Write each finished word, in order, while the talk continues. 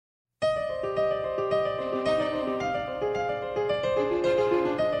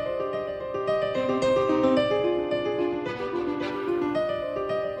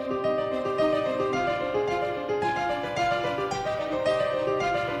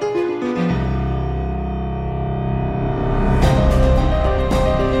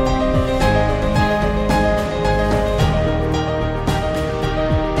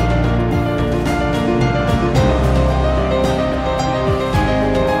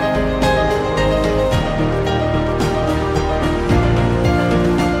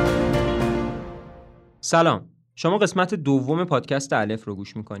سلام، شما قسمت دوم پادکست الف رو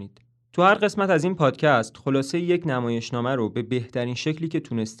گوش میکنید. تو هر قسمت از این پادکست خلاصه یک نمایشنامه رو به بهترین شکلی که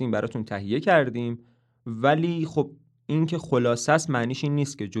تونستیم براتون تهیه کردیم، ولی خب این که خلاصه است معنیش این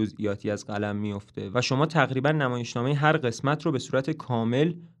نیست که جزئیاتی از قلم میفته و شما تقریبا نمایشنامه هر قسمت رو به صورت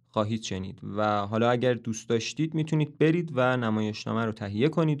کامل خواهید شنید و حالا اگر دوست داشتید میتونید برید و نمایشنامه رو تهیه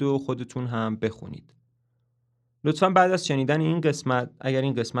کنید و خودتون هم بخونید. لطفاً بعد از شنیدن این قسمت، اگر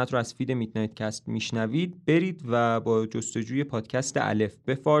این قسمت رو از فید میدنایت کست میشنوید، برید و با جستجوی پادکست الف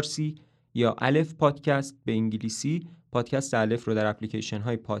به فارسی یا الف پادکست به انگلیسی، پادکست الف رو در اپلیکیشن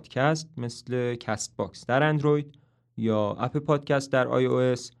های پادکست مثل کست باکس در اندروید یا اپ پادکست در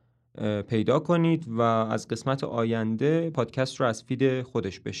iOS پیدا کنید و از قسمت آینده پادکست رو از فید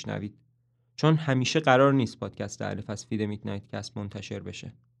خودش بشنوید، چون همیشه قرار نیست پادکست الف از فید میدنایت کست منتشر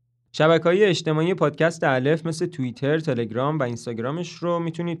بشه. شبکه‌های اجتماعی پادکست الف مثل توییتر، تلگرام و اینستاگرامش رو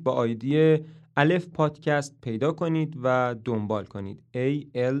میتونید با آیدی الف پادکست پیدا کنید و دنبال کنید.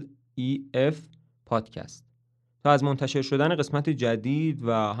 ALEF پادکست تا از منتشر شدن قسمت جدید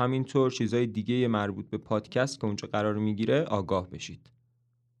و همینطور چیزهای دیگه مربوط به پادکست که اونجا قرار میگیره آگاه بشید.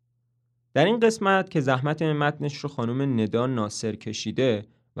 در این قسمت که زحمت متنش رو خانم ندا ناصر کشیده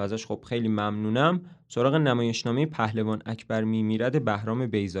و ازش خب خیلی ممنونم، سراغ نمایشنامه پهلوان اکبر میمیرد بهرام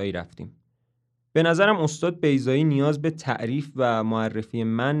بیضایی رفتیم. به نظرم استاد بیضایی نیاز به تعریف و معرفی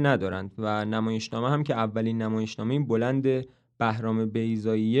من ندارند و نمایشنامه هم که اولین نمایشنامه بلند بهرام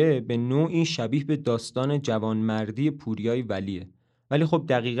بیضاییه به نوعی شبیه به داستان جوانمردی پوریای ولیه. ولی خب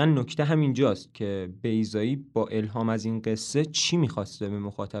دقیقاً نکته همینجاست که بیضایی با الهام از این قصه چی می‌خواسته به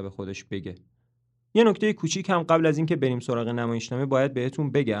مخاطب خودش بگه. یه نکته کوچیک هم قبل از اینکه بریم سراغ نمایشنامه باید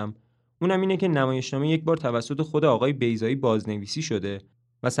بهتون بگم، اونم اینه که نمایشنامه یک بار توسط خود آقای بیضایی بازنویسی شده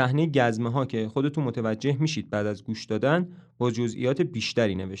و صحنه گزمه ها که خودتون متوجه میشید بعد از گوش دادن با جزئیات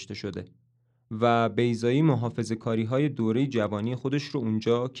بیشتری نوشته شده و بیضایی محافظه‌کاری های دوره جوانی خودش رو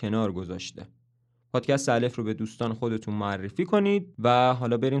اونجا کنار گذاشته. پادکست الف رو به دوستان خودتون معرفی کنید و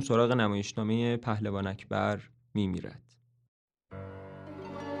حالا بریم سراغ نمایشنامه پهلوان اکبر میمیرد.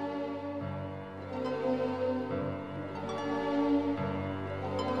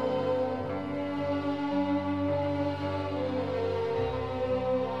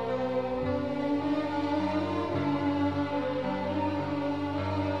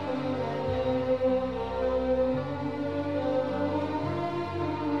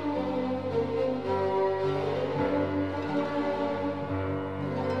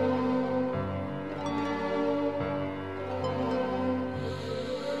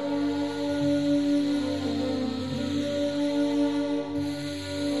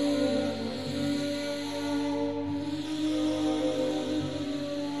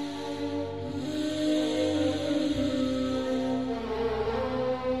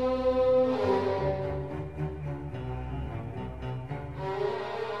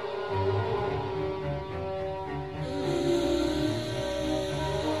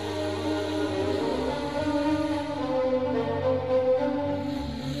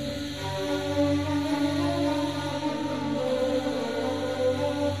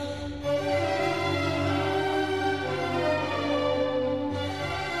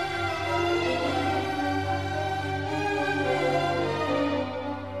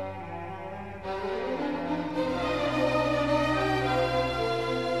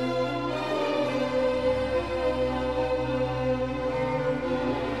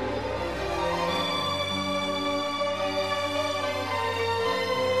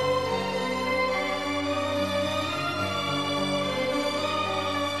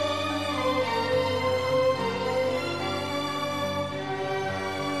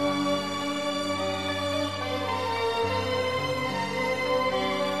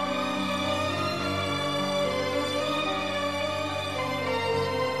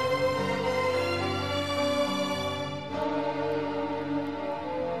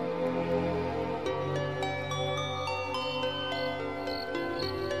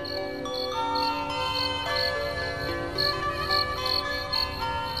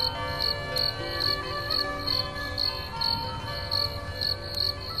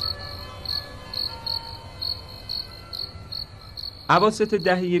 اواسط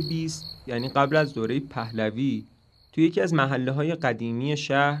دهه 20 یعنی قبل از دوره پهلوی توی یکی از محله‌های قدیمی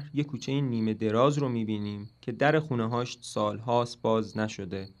شهر یک کوچه نیمه دراز رو می‌بینیم که در خونه‌هاش سال‌هاست باز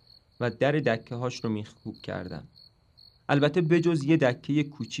نشده و در دکه‌هاش رو میخکوب کردن. البته بجز یه دکه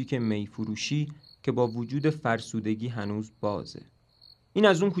کوچیک میفروشی که با وجود فرسودگی هنوز بازه. این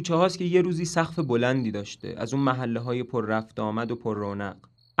از اون کوچه هاست که یه روزی سقف بلندی داشته، از اون محله‌های پر رفت آمد و پر رونق.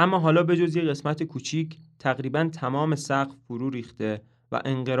 اما حالا بجز یه قسمت کوچیک تقریباً تمام سقف فرو ریخته و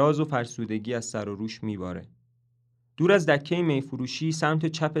انقراض و فرسودگی از سر و روش میباره. دور از دکه میفروشی سمت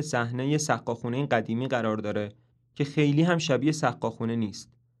چپ صحنه سقاخونه قدیمی قرار داره که خیلی هم شبیه سقاخونه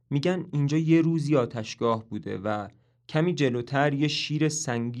نیست. میگن اینجا یه روزی آتشگاه بوده و کمی جلوتر یه شیر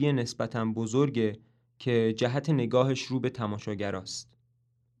سنگی نسبتاً بزرگه که جهت نگاهش رو به تماشاگراست.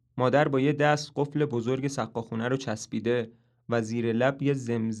 مادر با یه دست قفل بزرگ سقاخونه رو چسبیده و زیر لب یه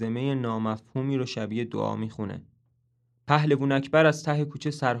زمزمه نامفهومی رو شبیه دعا میخونه. پهلوون اکبر از ته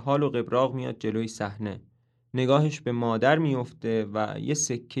کوچه سرحال و قبراق میاد جلوی صحنه. نگاهش به مادر میفته و یه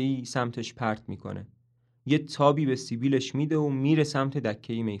سکه‌ای سمتش پرت میکنه. یه تابی به سیبیلش میده و میره سمت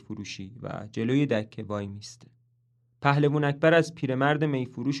دکه میفروشی و جلوی دکه وای میسته. پهلوون اکبر از پیرمرد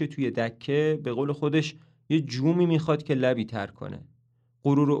میفروش توی دکه به قول خودش یه جومی میخواد که لبی تر کنه.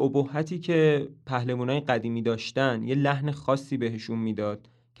 غرور و ابهتی که پهلوانای قدیمی داشتن یه لحن خاصی بهشون میداد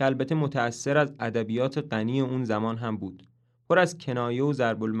که البته متأثر از ادبیات غنی اون زمان هم بود، پر از کنایه و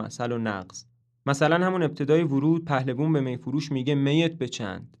ضرب المثل و نقض. مثلا همون ابتدای ورود پهلوان به میفروش میگه میت به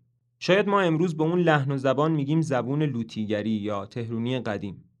چند. شاید ما امروز به اون لحن و زبان میگیم زبون لوطیگری یا تهرونی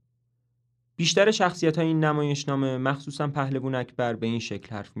قدیم. بیشتر شخصیت‌های این نمایشنامه مخصوصا پهلوان اکبر به این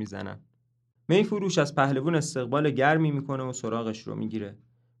شکل حرف میزنن. میفروش از پهلوان استقبال گرمی میکنه و سراغش رو میگیره.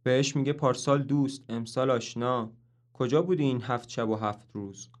 بهش میگه پارسال دوست، امسال آشنا، کجا بودی این 7 شب و 7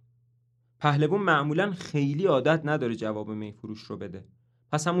 روز؟ پهلوان معمولاً خیلی عادت نداره جواب میفروش رو بده.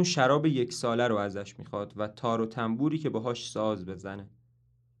 پس همون شراب 1 ساله رو ازش میخواد و تار و تنبوری که باهاش ساز بزنه.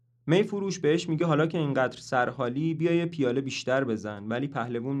 میفروش بهش میگه حالا که اینقدر سرحالی بیا یه پیاله بیشتر بزن، ولی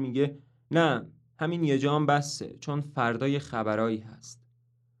پهلوان میگه نه، همین یه جام بسه، چون فردا یه خبرایی هست.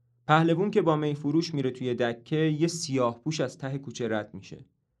 پهلوان که با میفروش میره توی دکه یه سیاهپوش از ته کوچه رد میشه.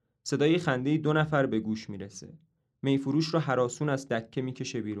 صدای خنده 2 نفر به گوش میرسه. میفروش رو هراسون از دکه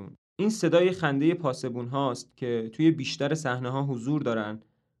میکشه بیرون. این صدای خنده پاسبون هاست که توی بیشتر صحنه ها حضور دارن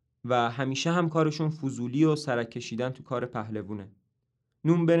و همیشه هم کارشون فضولی و سرک کشیدن تو کار پهلوونه.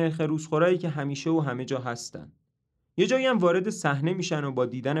 نون به نرخ روزخورایی که همیشه و همه جا هستن. یه جایی هم وارد صحنه میشن و با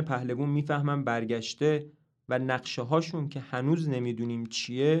دیدن پهلوان میفهمن برگشته و نقشه هاشون که هنوز نمیدونیم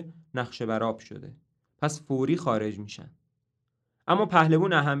چیه نقشه براب شده. پس فوری خارج میشن. اما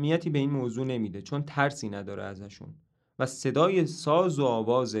پهلوان اهمیتی به این موضوع نمیده چون ترسی نداره ازشون و صدای ساز و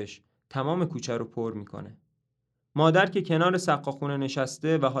آوازش تمام کوچه رو پر میکنه. مادر که کنار سقاخونه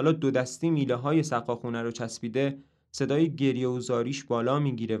نشسته و حالا 2 دستی میله های سقاخونه رو چسبیده، صدای گریه و زاریش بالا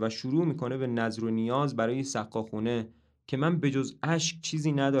میگیره و شروع میکنه به نذر و نیاز برای سقاخونه که من به جز اشک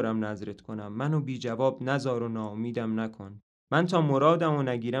چیزی ندارم نذرت کنم، منو بی جواب نذار و ناامیدم نکن، من تا مرادم و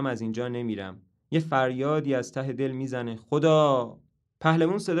نگیرم از اینجا نمیرم. یه فریادی از ته دل میزنه خدا.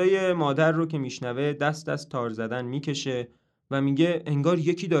 پهلوان صدای مادر رو که میشنوه دست از تار زدن میکشه و میگه انگار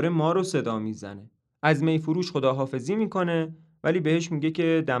یکی داره ما رو صدا میزنه. از میفروش خداحافظی میکنه ولی بهش میگه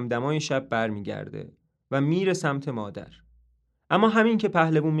که دمدمای شب برمیگرده و میره سمت مادر. اما همین که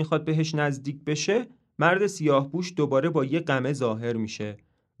پهلوان میخواد بهش نزدیک بشه، مرد سیاهپوش دوباره با یه قمه ظاهر میشه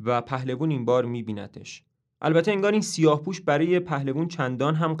و پهلوان این بار میبینتش. البته انگار این سیاهپوش برای پهلوان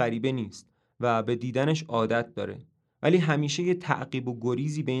چندان هم غریبه نیست و به دیدنش عادت داره، ولی همیشه یه تعقیب و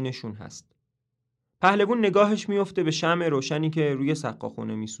گریزی بینشون هست. پهلوان نگاهش میفته به شمع روشنی که روی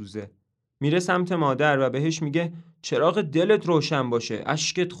سقاخونه میسوزه. میره سمت مادر و بهش میگه چراغ دلت روشن باشه،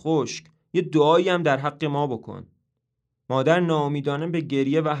 اشکت خشک، یه دعایی هم در حق ما بکن. مادر ناامیدانه به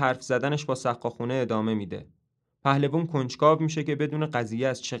گریه و حرف زدنش با سقاخونه ادامه میده. پهلوان کنجکاو میشه که بدون قضیه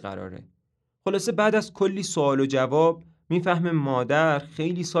از چه قراره. خلاصه بعد از کلی سوال و جواب میفهمه مادر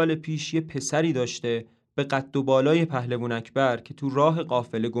خیلی سال پیش یه پسری داشته به قد و بالای پهلوان اکبر که تو راه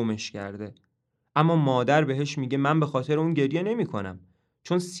قافله گمش کرده. اما مادر بهش میگه من به خاطر اون گریه نمی کنم،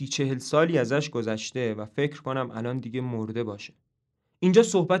 چون 30-40 سالی ازش گذشته و فکر کنم الان دیگه مرده باشه. اینجا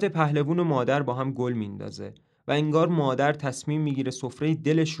صحبت پهلوان و مادر با هم گل میندازه و انگار مادر تصمیم میگیره سفره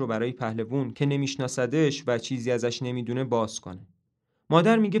دلش رو برای پهلوان که نمیشناسدش و چیزی ازش نمیدونه باز کنه.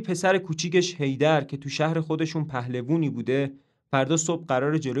 مادر میگه پسر کوچیکش حیدر که تو شهر خودشون پهلوانی بوده، فردا صبح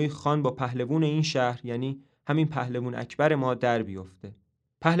قرار جلوی خان با پهلوان این شهر، یعنی همین پهلوان اکبر ما، در بیفته.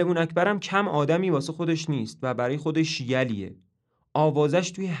 پهلوان اکبرم کم آدمی واسه خودش نیست و برای خودش یلیه.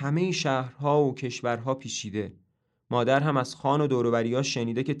 آوازش توی همه شهرها و کشورها پیچیده. مادر هم از خان و دوروبری‌ها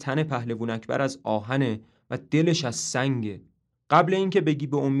شنیده که تن پهلوان اکبر از آهنه و دلش از سنگه. قبل اینکه بگی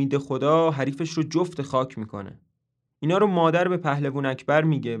به امید خدا، حریفش رو جفت خاک میکنه. اینا رو مادر به پهلوان اکبر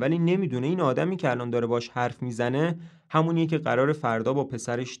میگه ولی نمیدونه این آدمی که الان داره باش حرف میزنه همونیه که قرار فردا با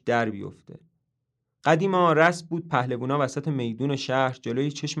پسرش در بیفته. قدیما رسم بود پهلوانا وسط میدون شهر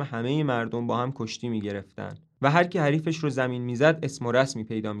جلوی چشم همه مردم با هم کشتی میگرفتن و هر کی حریفش رو زمین میزد اسم و رسمی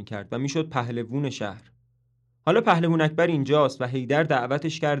پیدا میکرد و میشد پهلوان شهر. حالا پهلوان اکبر اینجاست و حیدر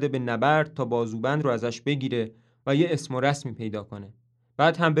دعوتش کرده به نبرد تا بازوبند رو ازش بگیره و یه اسم و رسمی پیدا کنه.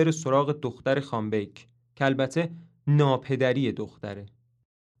 بعد هم بره سراغ دختر خانبیک که البته ناپدری دختره.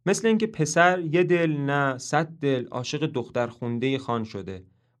 مثل اینکه پسر یه دل نه 100 دل عاشق دختر خونده خان شده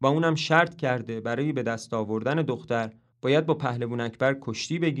و اونم شرط کرده برای به دست آوردن دختر باید با پهلوان اکبر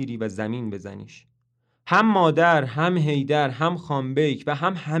کشتی بگیری و زمین بزنیش. هم مادر، هم حیدر، هم خانبیک و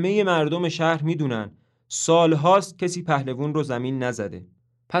هم همه مردم شهر میدونن سالهاست کسی پهلوان رو زمین نزده.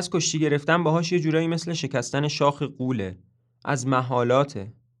 پس کشتی گرفتن باهاش یه جورایی مثل شکستن شاخ قوله، از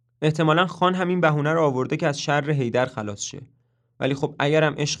محالاته. احتمالاً خان همین بهونه رو آورده که از شر حیدر خلاص شه. ولی خب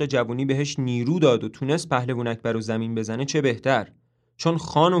اگرم عشق جوونی بهش نیرو داد و تونست پهلوان اکبر رو زمین بزنه چه بهتر، چون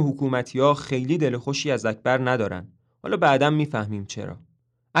خان و حکومتی‌ها خیلی دل خوشی از اکبر ندارن. حالا بعداً میفهمیم چرا.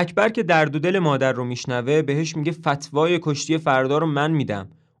 اکبر که درد و دل مادر رو میشنوه بهش میگه فتوای کشتی فردا رو من میدم،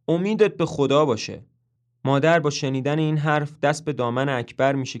 امیدت به خدا باشه. مادر با شنیدن این حرف دست به دامن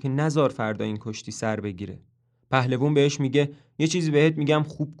اکبر میشه که نزار فردا این کشتی سر بگیره. پهلوان بهش میگه یه چیزی بهت میگم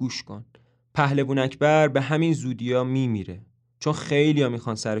خوب گوش کن. پهلوان اکبر به همین زودیا میمیره، چون خیلیا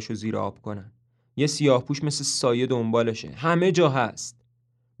میخوان سرشو زیر آب کنن. یه سیاهپوش مثل سایه دنبالشه، همه جا هست.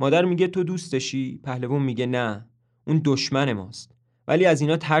 مادر میگه تو دوستشی؟ پهلوان میگه نه، اون دشمن ماست. ولی از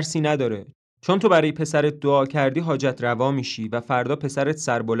اینا ترسی نداره، چون تو برای پسرت دعا کردی حاجت روا میشی و فردا پسرت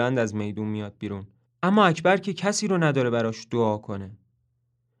سربلند از میدون میاد بیرون. اما اکبر که کسی رو نداره براش دعا کنه.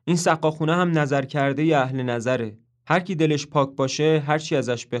 این سقاخونه هم نظر کرده ی اهل نظره، هر کی دلش پاک باشه هر چی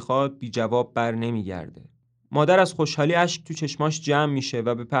ازش بخواد بی جواب بر نمیگرده. مادر از خوشحالی اشک تو چشماش جمع میشه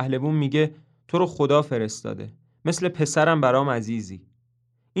و به پهلوان میگه تو رو خدا فرستاده، مثل پسرم برام عزیزی.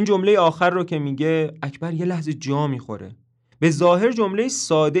 این جمله آخر رو که میگه اکبر یه لحظه جا میخوره. به ظاهر جمله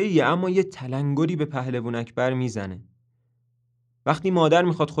ساده ایه، اما یه تلنگری به پهلوان اکبر میزنه. وقتی مادر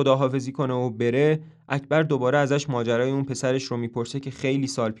میخواد خداحافظی کنه و بره، اکبر دوباره ازش ماجرای اون پسرش رو میپرسه که خیلی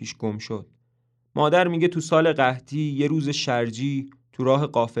سال پیش گم شد. مادر میگه تو سال قحطی یه روز شرجی تو راه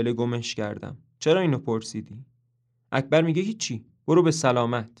قافله گمش کردم. چرا اینو پرسیدی؟ اکبر میگه هیچی، برو به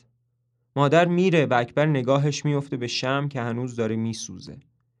سلامت. مادر میره و اکبر نگاهش میفته به شمع که هنوز داره میسوزه.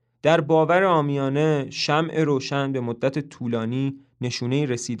 در باور عامیانه شمع روشن به مدت طولانی نشونه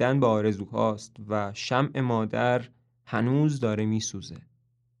رسیدن به آرزوهاست و شمع مادر هنوز داره میسوزه.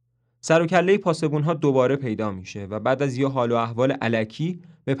 سر و کله پاسبون‌ها دوباره پیدا میشه و بعد از یه حال و احوال الکی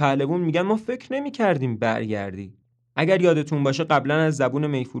به پهلوان میگن ما فکر نمی‌کردیم برگردی. اگر یادتون باشه قبلا از زبون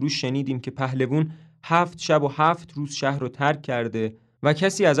میفروش شنیدیم که پهلوان 7 شب و 7 روز شهر رو ترک کرده و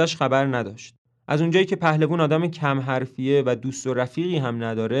کسی ازش خبر نداشت. از اونجایی که پهلوان آدم کم حرفیه و دوست و رفیقی هم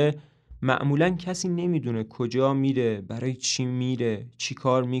نداره، معمولاً کسی نمیدونه کجا میره، برای چی میره، چی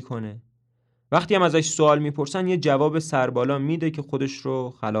کار میکنه. وقتی هم ازش سوال میپرسن یه جواب سربالا میده که خودش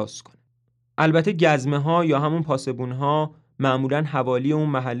رو خلاص کنه. البته گزمه ها یا همون پاسبون ها معمولاً حوالی اون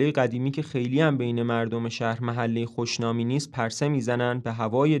محله قدیمی که خیلی هم بین مردم شهر محله خوشنامی نیست پرسه میزنن به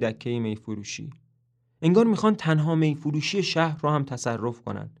هوای دکه میفروشی. انگار میخوان تنها میفروشی شهر رو هم تصرف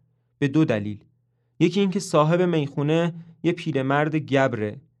کنن. به دو دلیل. یکی این که صاحب میخونه یه پیرمرد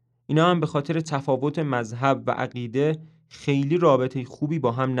گبره. اینا هم به خاطر تفاوت مذهب و عقیده خیلی رابطه خوبی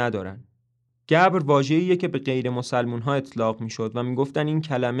با هم ندارن. گبر واژه‌ایه که به غیر مسلمون ها اطلاق میشد و میگفتن این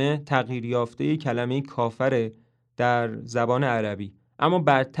کلمه تغییر یافته کلمه کافره در زبان عربی، اما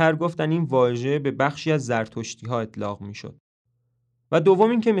بعدتر گفتن این واژه به بخشی از زرتشتی ها اطلاق میشد. و دوم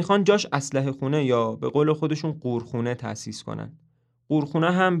این که میخوان جاش اسلحه خونه یا به قول خودشون قورخونه تأسیس کنن.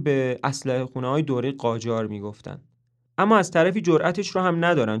 قورخونه هم به اسلحه خونه های دوره قاجار میگفتن. اما از طرفی جرأتش رو هم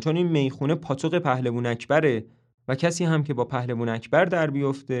ندارن، چون این میخونه پاتوق پهلوان اکبره و کسی هم که با پهلوان اکبر در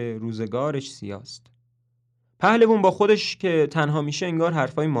بیفته روزگارش سیاست. پهلوان با خودش که تنها میشه انگار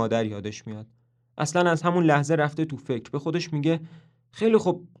حرفای مادر یادش میاد. اصلا از همون لحظه رفته تو فکر، به خودش میگه خیلی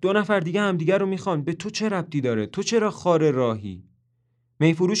خب 2 نفر دیگه هم دیگه رو میخوان، به تو چه ربطی داره؟ تو چرا خار راهی؟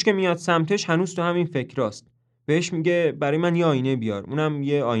 میفروش که میاد سمتش هنوز تو همین فکراست. بهش میگه برای من یه آینه بیار. اونم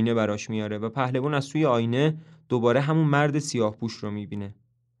یه آینه براش میاره و پهلوان از توی آینه دوباره همون مرد سیاه‌پوش رو میبینه.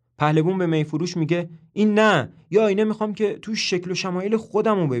 پهلوان به میفروش میگه این نه، یه آینه میخوام که تو شکل و شمایل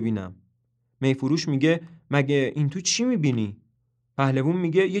خودم رو ببینم. میفروش میگه مگه این تو چی میبینی؟ پهلوان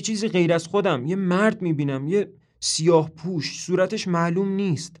میگه یه چیزی غیر از خودم، یه مرد میبینم، یه سیاه‌پوش، صورتش معلوم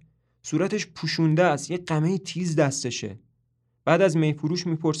نیست، صورتش پوشونده است، یه قمه تیز دستشه. بعد از میفروش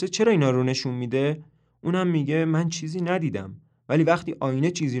میپرسه چرا اینا رو نشون میده؟ اونم میگه من چیزی ندیدم، ولی وقتی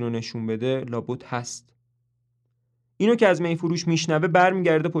آینه چیزی رو نشون بده لابد هست. اینو که از میفروش میشنوه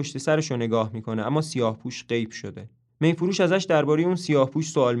برمیگرده پشت سرش رو نگاه میکنه، اما سیاهپوش غیب شده. میفروش ازش درباره اون سیاهپوش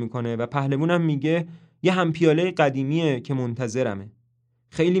سوال میکنه و پهلوانم میگه یه همپیاله قدیمیه که منتظرمه.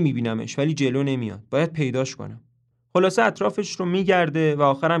 خیلی میبینمش ولی جلو نمیاد، باید پیداش کنم. خلاصه اطرافش رو میگرده و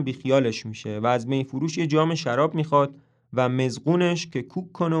آخرم بیخیالش میشه و از می فروش یه جام شراب میخواد و مزقونش که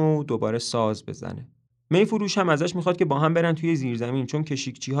کوک کنه و دوباره ساز بزنه. می فروش هم ازش میخواد که با هم برن توی زیرزمین، چون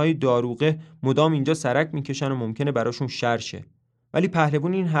کشیکچی‌های داروغه مدام اینجا سرک میکشن و ممکنه براشون شر شه. ولی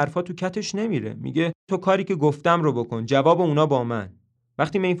پهلوون این حرفا تو کتش نمیره، میگه تو کاری که گفتم رو بکن، جواب اونا با من.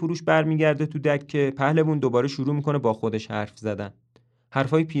 وقتی می فروش برمیگرده تو دکه، پهلوون دوباره شروع میکنه با خودش حرف زدن.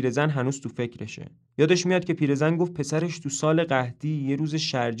 حرفای پیرزن هنوز تو فکرشه. یادش میاد که پیرزن گفت پسرش تو سال قحطی یه روز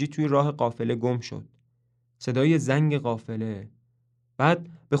شرجی توی راه قافله گم شد. صدای زنگ قافله. بعد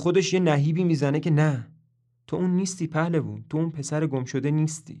به خودش یه نهیبی میزنه که نه، تو اون نیستی پهلوون، تو اون پسر گم شده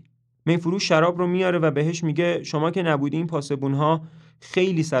نیستی. میفروش شراب رو میاره و بهش میگه شما که نبودی این پاسبون‌ها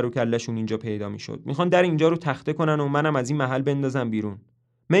خیلی سر و کله‌شون اینجا پیدا میشد. میخوان در اینجا رو تخته کنن و منم از این محل بندازم بیرون.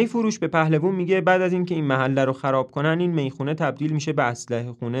 میفروش به پهلوون میگه بعد از اینکه این محل رو خراب کنن این میخونه تبدیل میشه به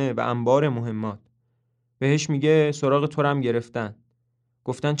اسلحه خونه و انبار مهمات. بهش میگه سراغ تو هم گرفتن.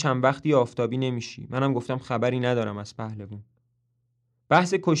 گفتن چند وقتی آفتابی نمیشی. منم گفتم خبری ندارم از پهلوون.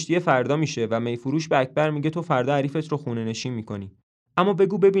 بحث کشتی فردا میشه و میفروش به اکبر میگه تو فردا حریفت رو خونه نشین میکنی. اما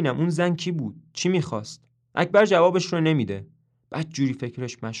بگو ببینم اون زن کی بود؟ چی میخواست؟ اکبر جوابش رو نمیده. بعد جوری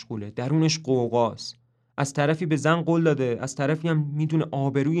فکرش مشغوله، درونش قوقاست. از طرفی به زن قول داده، از طرفی هم میدونه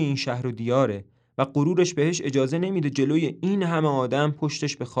آبروی این شهر و دیاره و غرورش بهش اجازه نمیده جلوی این همه آدم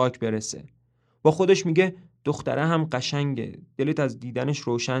پشتش به خاک برسه. با خودش میگه دختره هم قشنگه، دلت از دیدنش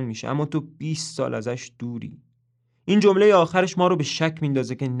روشن میشه، اما تو 20 سال ازش دوری. این جمله آخرش ما رو به شک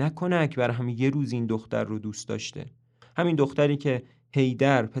میندازه که نکنه اکبر هم یه روز این دختر رو دوست داشته. همین دختری که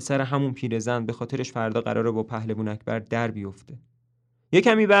حیدر پسر همون پیرزن به خاطرش فردا قراره با پهلوان اکبر در بیفته. یه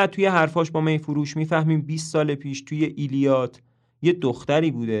کمی بعد توی حرفاش با میفروش میفهمیم 20 سال پیش توی ایلیات یه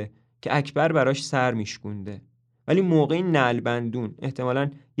دختری بوده که اکبر براش سر میشکونده. ولی موقع نعلبندون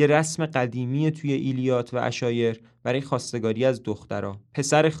احتمالاً یه رسم قدیمی توی ایلیات و عشایر برای خواستگاری از دخترها،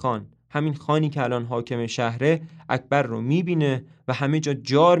 پسر خان، همین خانی که الان حاکم شهره، اکبر رو میبینه و همه جا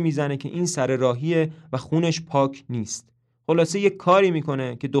جار میزنه که این سر راهیه و خونش پاک نیست. خلاصه یه کاری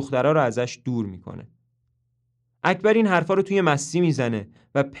میکنه که دخترها رو ازش دور میکنه. اکبر این حرفا رو توی مستی میزنه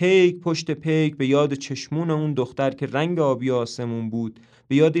و پیک پشت پیک به یاد چشمون اون دختر که رنگ آبی آسمون بود،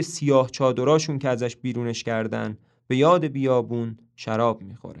 به یاد سیاه چادراشون که ازش بیرونش کردن، به یاد بیابون شراب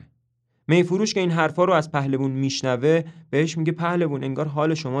میخوره. میفروش که این حرفا رو از پهلوون میشنوه بهش میگه پهلوون انگار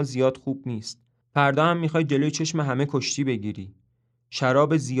حال شما زیاد خوب نیست. فردا هم میخوای جلوی چشم همه کشتی بگیری.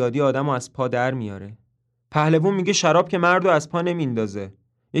 شراب زیادی آدمو از پا در میاره. پهلوون میگه شراب که مردو از پا نمیندازه.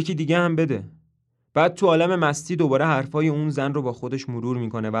 یکی دیگه هم بده. بعد تو عالم مستی دوباره حرفای اون زن رو با خودش مرور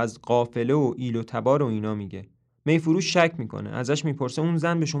میکنه و از قافله و ایل و تبار و اینا میگه. میفروش شک میکنه، ازش میپرسه اون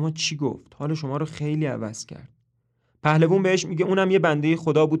زن به شما چی گفت؟ حال شما رو خیلی عوض کرد. پهلوون بهش میگه اونم یه بنده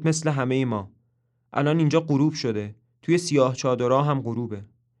خدا بود مثل همه ما. الان اینجا غروب شده، توی سیاه چادرها هم غروبه.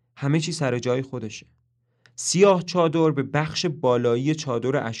 همه چی سر جای خودشه. سیاه چادر به بخش بالایی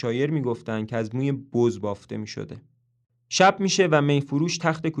چادر عشایر میگفتن که از موی بز بافته میشده. شب میشه و میفروش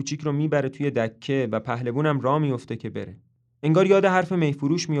تخت کوچیک رو میبره توی دکه و پهلوونم راه میفته که بره. انگار یاد حرف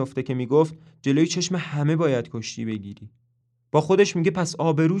میفروش میفته که میگفت جلوی چشم همه باید کشتی بگیری. با خودش میگه پس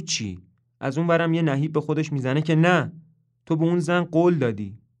آبرو چی؟ از اون برم یه نهیب به خودش میزنه که نه، تو به اون زن قول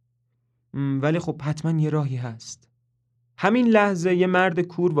دادی. ولی خب حتما یه راهی هست. همین لحظه یه مرد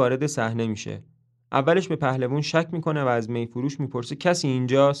کور وارد صحنه میشه. اولش به پهلوون شک میکنه و از میفروش میپرسه کسی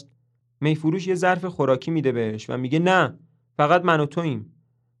اینجاست؟ میفروش یه ظرف خوراکی میده بهش و میگه نه، فقط من و توییم.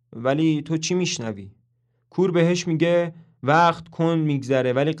 ولی تو چی میشنوی؟ کور بهش میگه وقت کند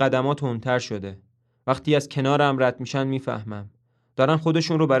میگذره ولی قدمات تندتر شده. وقتی از کنارم رد میشن میفهمم. دارن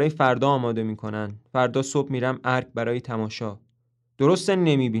خودشون رو برای فردا آماده میکنن. فردا صبح میرم ارگ برای تماشا. درسته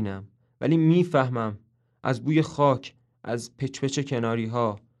نمیبینم ولی میفهمم. از بوی خاک، از پچ کناری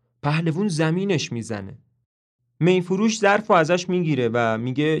ها. پهلوون زمینش میزنه. میفروش ظرفو ازش میگیره و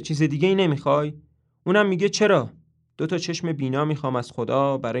میگه چیز دیگه ای نمیخوای؟ اونم میگه چرا؟ 2 چشم بینا میخوام از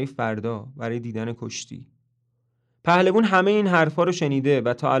خدا برای فردا، برای دیدن کشتی. پهلوون همه این حرفا رو شنیده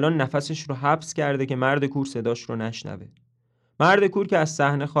و تا الان نفسش رو حبس کرده که مرد کور صداش رو نشنوه. مرد کور که از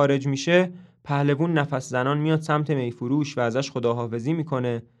صحنه خارج میشه، پهلوون نفس زنان میاد سمت میفروش و ازش خداحافظی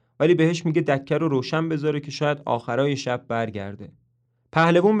میکنه، ولی بهش میگه دکه رو روشن بذاره که شاید آخرای شب برگرده.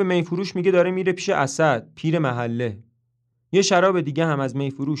 پهلوون به میفروش میگه داره میره پیش اسد، پیر محله. یه شراب دیگه هم از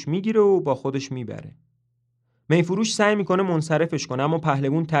میفروش میگیره و با خودش میبره. میفروش سعی میکنه منصرفش کنه، اما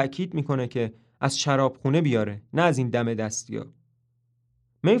پهلوون تأکید میکنه که از شرابخونه بیاره، نه از این دم دستیا.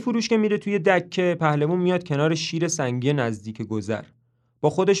 میفروش که میره توی دکه، پهلوون میاد کنار شیر سنگی نزدیک گذر. با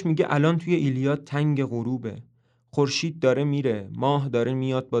خودش میگه الان توی ایلیات تنگ غروبه. خورشید داره میره، ماه داره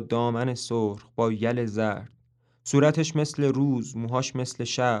میاد با دامن سرخ، با یل زرد. صورتش مثل روز، موهاش مثل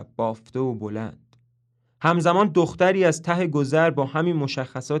شب، بافته و بلند. همزمان دختری از ته گذر با همین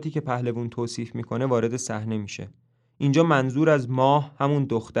مشخصاتی که پهلوون توصیف میکنه وارد صحنه میشه. اینجا منظور از ماه همون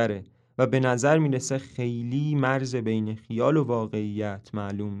دختره و به نظر میرسه خیلی مرز بین خیال و واقعیت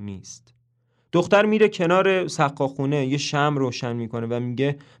معلوم نیست. دختر میره کنار سقاخونه، یه شمع روشن میکنه و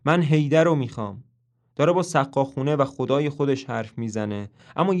میگه من حیدر رو میخوام. داره با سقاخونه و خدای خودش حرف میزنه،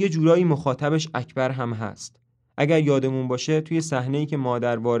 اما یه جورایی مخاطبش اکبر هم هست. اگر یادمون باشه توی صحنه‌ای که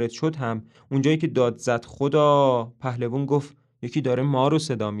مادر وارد شد هم اونجایی که داد زد خدا، پهلوون گفت یکی داره ما رو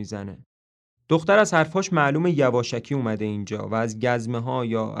صدا میزنه. دختر از حرفاش معلومه یواشکی اومده اینجا و از گزمه ها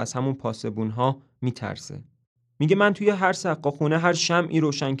یا از همون پاسبون ها میترسه. میگه من توی هر سقاخونه هر شمعی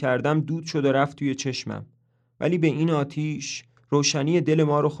روشن کردم دود شد و رفت توی چشمم، ولی به این آتیش روشنی دل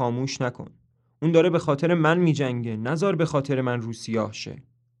ما رو خاموش نکن. اون داره به خاطر من میجنگه، نذار به خاطر من رو سیاه شه.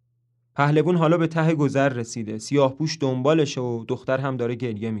 پهلوون حالا به ته گذر رسیده، سیاهپوش دنبالشه و دختر هم داره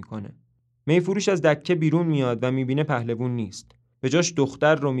گریه میکنه. میفروش از دکه بیرون میاد و میبینه پهلوون نیست. به جاش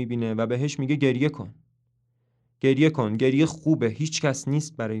دختر رو میبینه و بهش میگه گریه کن. گریه کن، گریه خوبه، هیچ کس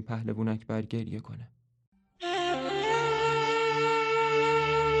نیست برای پهلوون اکبر گریه کنه.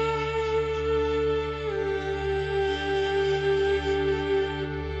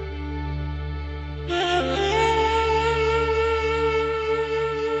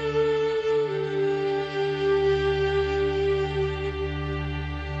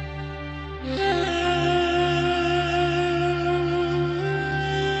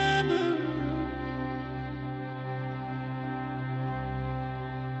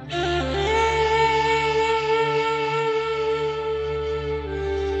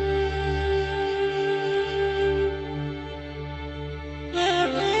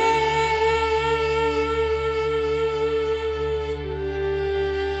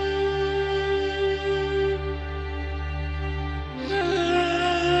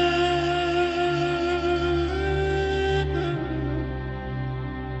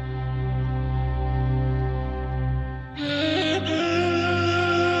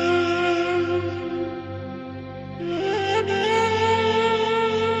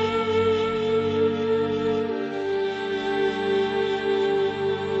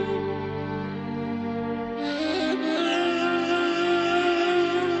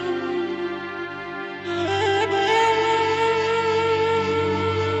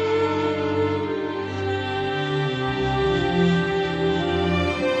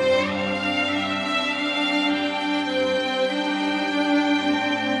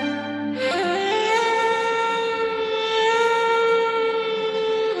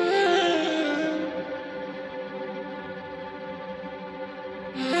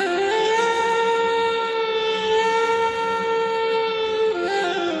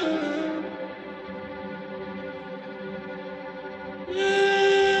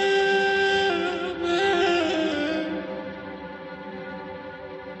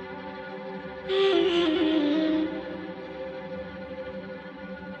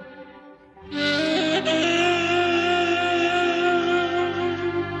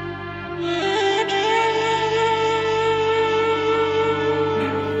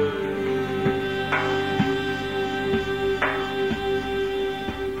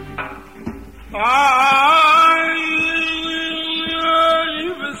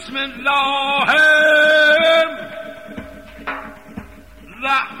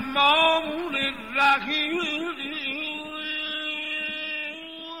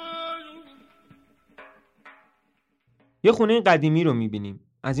 یه خونه قدیمی رو میبینیم،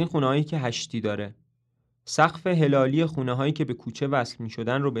 از این خونه‌هایی که هشتی داره. سقف هلالی خونه‌هایی که به کوچه وصل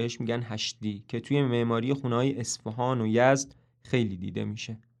میشدن رو بهش میگن هشتی که توی معماری خونه‌های اصفهان و یزد خیلی دیده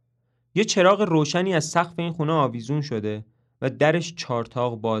میشه. یه چراغ روشنی از سقف این خونه آویزون شده و درش 4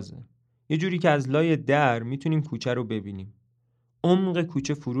 تاق بازه. یه جوری که از لای در میتونیم کوچه رو ببینیم. عمق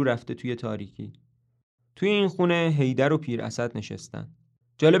کوچه فرو رفته توی تاریکی. توی این خونه حیدر و پیر اسد نشستن.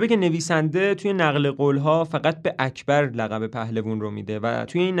 جالبه که نویسنده توی نقل قولها فقط به اکبر لقب پهلوون رو میده و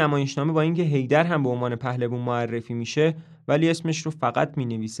توی این نمایشنامه با اینکه حیدر هم به عنوان پهلوون معرفی میشه ولی اسمش رو فقط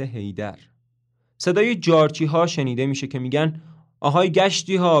مینویسه حیدر. صدای جارچی ها شنیده میشه که میگن آهای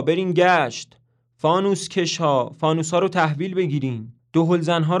گشتی ها برین گشت، فانوس کش ها فانوس ها رو تحویل بگیرین،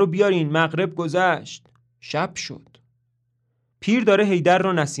 دهلزن ها رو بیارین مغرب گذشت، شب شد. پیر داره حیدر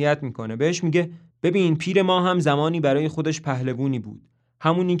رو نصیحت میکنه، بهش میگه ببین پیر ما هم زمانی برای خودش پهلوونی بود،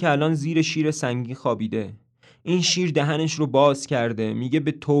 همونی که الان زیر شیر سنگی خوابیده. این شیر دهنش رو باز کرده، میگه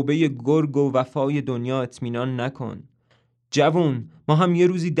به توبه گرگ و وفای دنیا اطمینان نکن. جوون، ما هم یه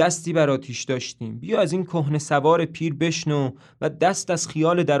روزی دستی بر آتیش داشتیم، بیا از این کهنه سوار پیر بشنو و دست از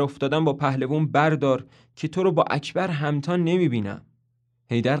خیال در افتادن با پهلوان بردار که تو رو با اکبر همتا نمیبینم.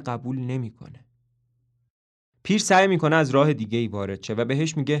 حیدر قبول نمیکنه. پیر سعی میکنه از راه دیگه ای وارد شه و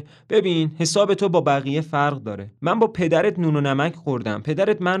بهش میگه ببین، حساب تو با بقیه فرق داره. من با پدرت نون و نمک خوردم،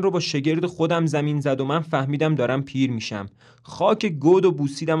 پدرت من رو با شگرد خودم زمین زد و من فهمیدم دارم پیر میشم. خاک گود و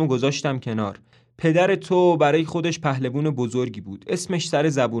بوسیدم و گذاشتم کنار. پدر تو برای خودش پهلوان بزرگی بود، اسمش سر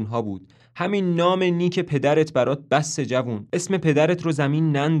زبونها بود. همین نام نیک پدرت برات بس جوون، اسم پدرت رو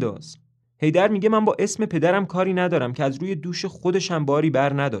زمین ننداز. حیدر میگه من با اسم پدرم کاری ندارم که از روی دوش خودش هم باری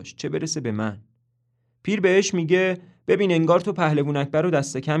بر نداشت، چه برسه به من. پیر بهش میگه ببین، انگار تو پهلوان اکبر رو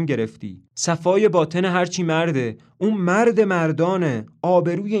دست کم گرفتی. صفای باطن هرچی مرده، اون مرد مردانه،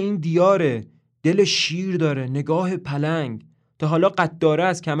 آبروی این دیاره، دل شیر داره، نگاه پلنگ، تا حالا قداره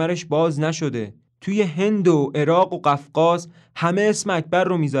از کمرش باز نشده. توی هند و عراق و قفقاز همه اسم اکبر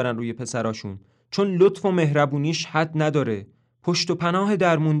رو میذارن روی پسراشون، چون لطف و مهربونیش حد نداره. پشت و پناه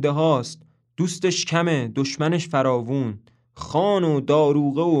درمونده هاست، دوستش کمه، دشمنش فراوون، خان و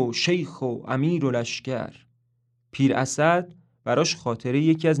داروغه و شیخ و امیر و لشکر. پیر اسد براش خاطره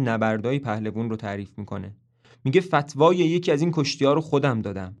یکی از نبردای پهلوان رو تعریف میکنه. میگه فتوای یکی از این کشتی‌ها رو خودم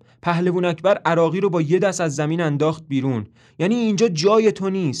دادم. پهلوان اکبر عراقی رو با یه دست از زمین انداخت بیرون. یعنی اینجا جای تو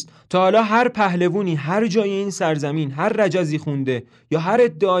نیست. تا حالا هر پهلوانی هر جای این سرزمین هر رجزی خونده یا هر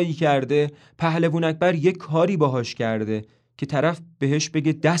ادعایی کرده، پهلوان اکبر یک کاری باهاش کرده که طرف بهش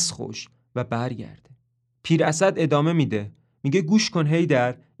بگه دست خوش و برگرده. پیر اسد ادامه میده، میگه گوش کن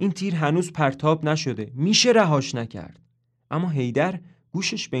حیدر، این تیر هنوز پرتاب نشده، میشه رهاش نکرد. اما حیدر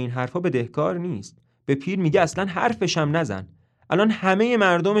گوشش به این حرفا بدهکار نیست. به پیر میگه اصلا حرفشم نزن. الان همه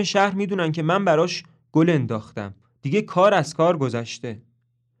مردم شهر میدونن که من براش گل انداختم. دیگه کار از کار گذشته.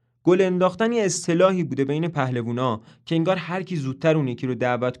 گل انداختن یه اصطلاحی بوده بین پهلوونا که انگار هر کی زودتر اون یکی رو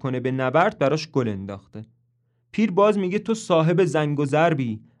دعوت کنه به نبرد براش گل انداخته. پیر باز میگه تو صاحب زنگ و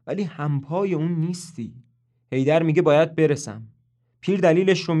ضربی ولی همپای اون نیستی. حیدر میگه باید برسم. پیر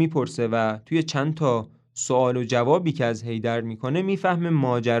دلیلش رو میپرسه و توی چند تا سوال و جوابی که از حیدر میکنه میفهمه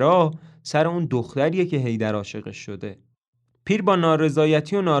ماجرا سر اون دختریه که حیدر عاشقش شده. پیر با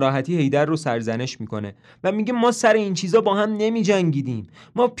نارضایتی و ناراحتی حیدر رو سرزنش میکنه و میگه ما سر این چیزا با هم نمی جنگیدیم.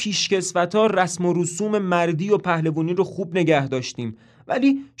 ما پیشکسوتا رسم و رسوم مردی و پهلوانی رو خوب نگه داشتیم،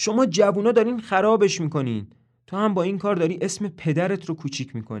 ولی شما جوونا دارین خرابش میکنین. تو هم با این کار داری اسم پدرت رو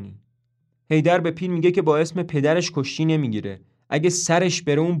کوچیک میکنی. حیدر به پیر میگه که با اسم پدرش کشتی نمیگیره. اگه سرش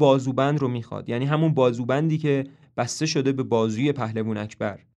بره اون بازوبند رو میخواد، یعنی همون بازوبندی که بسته شده به بازوی پهلوان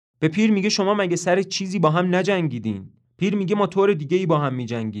اکبر. به پیر میگه شما مگه سر چیزی با هم نجنگیدین؟ پیر میگه ما طور دیگه‌ای با هم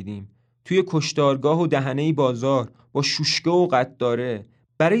میجنگیدیم، توی کشتارگاه و دهنه بازار با شوشکه و قطاره.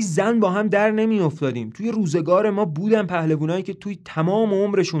 برای زن با هم در نمیافتادیم. توی روزگار ما بودن پهلوانایی که توی تمام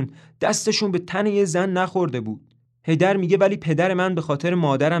عمرشون دستشون به تن یه زن نخورده بود. حیدر میگه ولی پدر من به خاطر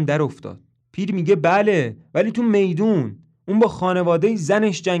مادرم در افتاد. پیر میگه بله، ولی تو میدون اون با خانواده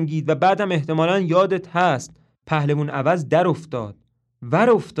زنش جنگید و بعدم احتمالاً یادت هست پهلوان عوض در افتاد، ور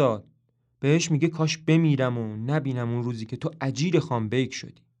افتاد. بهش میگه کاش بمیرم و نبینم اون روزی که تو اجیر خانبیک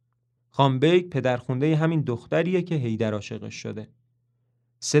شدی. خانبیک پدرخونده همین دختریه که حیدر عاشقش شده.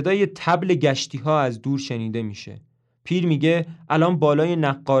 صدای طبل گشتی ها از دور شنیده میشه. پیر میگه الان بالای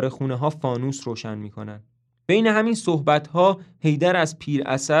نقاره خونه ها فانوس روشن میکنن. بین همین صحبت ها حیدر از پیر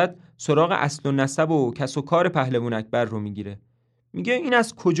اسد سراغ اصل و نسب و کس و کار پهلوان اکبر رو میگیره. میگه این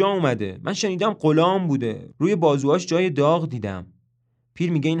از کجا اومده؟ من شنیدم غلام بوده، روی بازوهاش جای داغ دیدم.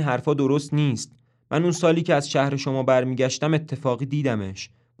 پیر میگه این حرفا درست نیست. من اون سالی که از شهر شما برمیگشتم اتفاقی دیدمش.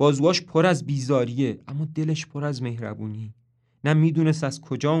 بازوهاش پر از بیزاریه اما دلش پر از مهربونی. نه میدونست از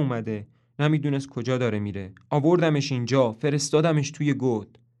کجا اومده، نه میدونست کجا داره میره. آوردمش اینجا، فرستادمش توی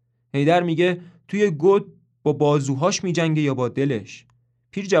گود. حیدر میگه توی گود با بازوهاش میجنگه یا با دلش؟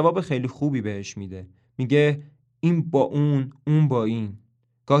 پیر جواب خیلی خوبی بهش میده. میگه این با اون با این.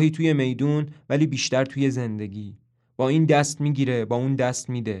 گاهی توی میدون ولی بیشتر توی زندگی. با این دست میگیره، با اون دست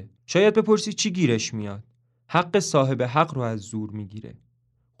میده. شاید بپرسی چی گیرش میاد؟ حق صاحب حق رو از زور میگیره.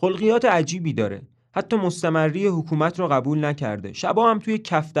 خلقیات عجیبی داره. حتی مستمری حکومت رو قبول نکرده. شبا هم توی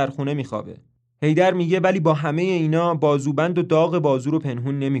کف در خونه میخوابه. حیدر میگه ولی با همه اینا بازوبند و داغ بازو رو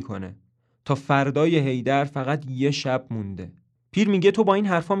پنهون نمیکنه. تا فردای حیدر فقط یه شب مونده. پیر میگه تو با این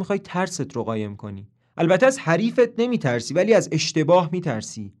حرفا میخوای ترست رو قایم کنی. البته از حریفت نمیترسی ولی از اشتباه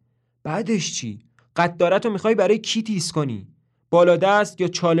میترسی. بعدش چی؟ قدارت رو میخوای برای کی تیز کنی؟ بالادست یا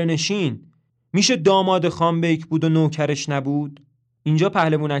چاله نشین؟ میشه داماد خانبیک بود و نوکرش نبود؟ اینجا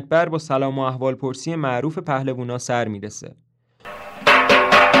پهلوان اکبر با سلام و احوال پرسی معروف پهلوانا سر میرسه.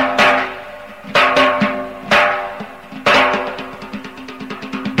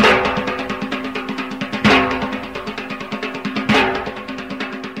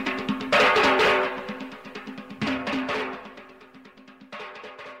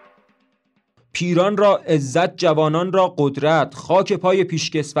 پیران را عزت، جوانان را قدرت، خاک پای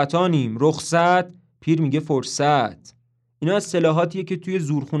پیشکسوتانیم، رخصت. پیر میگه فرصت. اینا از اصطلاحاتیه که توی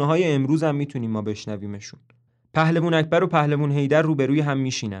زورخونه‌های امروز هم میتونیم ما بشنویمشون. پهلوان اکبر و پهلوان حیدر روبروی هم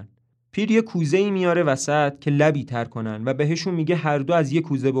میشینن. پیر یه کوزه‌ای میاره وسط که لبی تر کنن و بهشون میگه هر دو از یه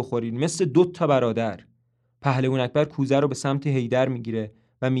کوزه بخورید، مثل 2 برادر. پهلوان اکبر کوزه رو به سمت حیدر میگیره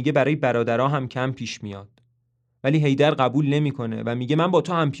و میگه برای برادرها هم کم پیش میاد. ولی حیدر قبول نمیکنه و میگه من با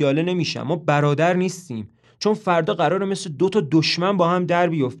تو هم پیاله نمیشم، ما برادر نیستیم، چون فردا قراره مثل 2 دشمن با هم در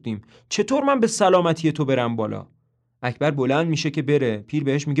بیافتیم. چطور من به سلامتی تو برم بالا؟ اکبر بلند میشه که بره. پیر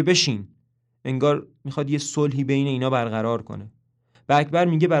بهش میگه بشین. انگار میخواد یه صلحی بین اینا برقرار کنه. و اکبر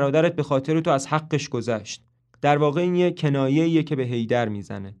میگه برادرت به خاطر تو از حقش گذشت. در واقع این یه کنایه‌ایه که به حیدر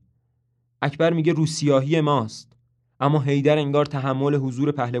میزنه. اکبر میگه رو سیاهی ماست. اما حیدر انگار تحمل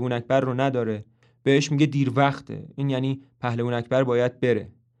حضور پهلوان اکبر رو نداره. بهش میگه دیر وقته. این یعنی پهلوان اکبر باید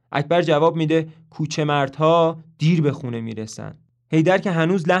بره. اکبر جواب میده کوچه مردها دیر به خونه میرسن. حیدر که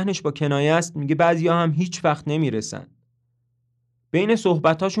هنوز لحنش با کنایه است میگه بعضیا هم هیچ وقت نمیرسن. بین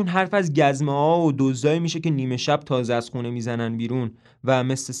صحبتاشون حرف از گزمه ها و دزدایی میشه که نیمه شب تازه از خونه میزنن بیرون و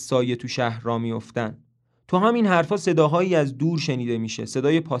مثل سایه تو شهر را میافتن. تو همین حرفا صداهایی از دور شنیده میشه.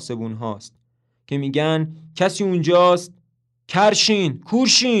 صدای پاسبون هاست که میگن کسی اونجاست؟ کرشین،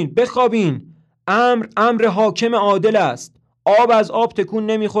 کورشین، بخوابین. امر حاکم عادل است. آب از آب تکون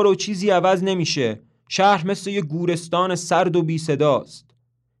نمیخوره و چیزی عوض نمیشه. شهر مثل یه گورستان سرد و بی صداست.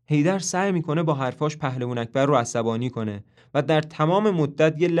 حیدر سعی میکنه با حرفاش پهلوان اکبر رو عصبانی کنه و در تمام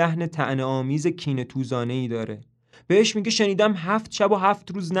مدت یه لحن طعنه‌آمیز کینه توزانه‌ای داره. بهش میگه شنیدم 7 شب و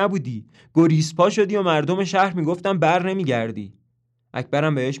 7 روز نبودی، گریزپا شدی و مردم شهر میگفتن بر نمیگردی.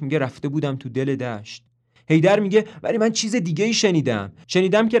 اکبرم بهش میگه رفته بودم تو دل دشت. حیدر میگه ولی من چیز دیگه ای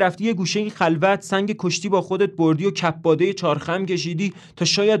شنیدم که رفتی یه گوشه خلوت سنگ کشتی با خودت بردی و کپباده چارخم کشیدی تا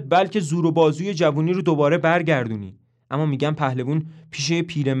شاید بلکه زور و بازوی جوونی رو دوباره برگردونی. اما میگم پهلوان پیش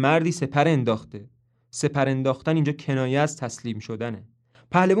پیرمردی سپر انداخته. سپر انداختن اینجا کنایه از تسلیم شدنه.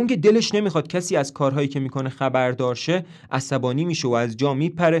 پهلوان که دلش نمیخواد کسی از کارهایی که میکنه خبردار شه عصبانی میشه و از جا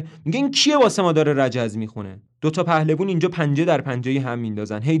میپره. میگه این کیه واسه ما داره رجز میخونه؟ 2 پهلوان اینجا پنجه در پنجه هم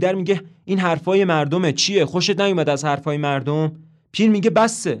میندازن. حیدر میگه این حرفای مردمه، چیه؟ خوشت نیومد از حرفای مردم؟ پیر میگه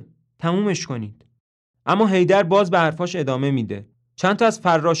بسه، تمومش کنید. اما حیدر باز به حرفاش ادامه میده. چند تا از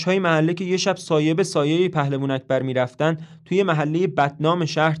فراش‌های محله که یه شب سایه به سایه پهلوان اکبر میرفتن توی محله بدنام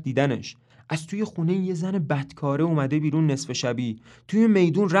شهر دیدنش. از توی خونه یه زن بدکاره اومده بیرون نصف شبی. توی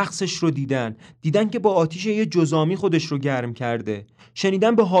میدون رقصش رو دیدن که با آتیش یه جزامی خودش رو گرم کرده.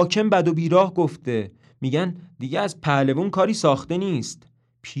 شنیدن به حاکم بد و بیراه گفته. میگن دیگه از پهلوان کاری ساخته نیست.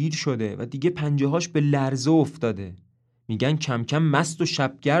 پیر شده و دیگه پنجه‌هاش به لرزه افتاده. میگن کم کم مست و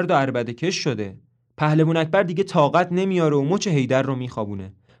شبگرد و عربده‌کش شده. پهلوان اکبر دیگه طاقت نمیاره و مچ حیدر رو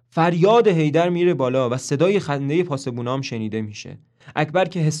میخوابونه. فریاد حیدر میره بالا و صدای خنده پاسبونام شنیده میشه. اکبر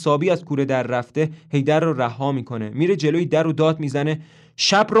که حسابی از کوره در رفته حیدر رو رها میکنه. میره جلوی در و داد میزنه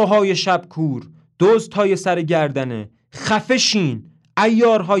شب روهای شب کور، دزد های سر گردنه، خفه شین،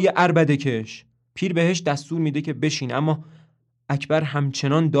 عیارهای عربده‌کش. پیر بهش دستور میده که بشین، اما اکبر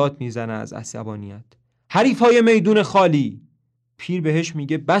همچنان داد میزنه از عصبانیت. حریفای میدون خالی. پیر بهش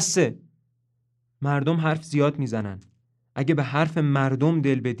میگه بسه، مردم حرف زیاد میزنن. اگه به حرف مردم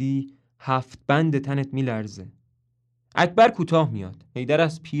دل بدی 7 بند تنت میلرزه. اکبر کوتاه میاد. حیدر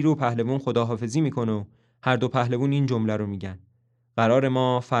از پیر و پهلوان خداحافظی میکنه و هر 2 پهلوان این جمله رو میگن: قرار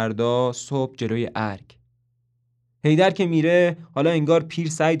ما فردا صبح جلوی ارگ. حیدر که میره، حالا انگار پیر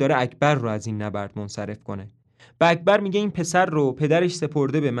سعی داره اکبر رو از این نبرد منصرف کنه. به اکبر میگه این پسر رو پدرش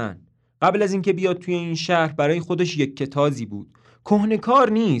سپرده به من. قبل از اینکه بیاد توی این شهر برای خودش یک کتازی بود.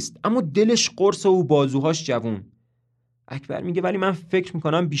 کهنه‌کار نیست، اما دلش قرص و بازوهاش جوون. اکبر میگه ولی من فکر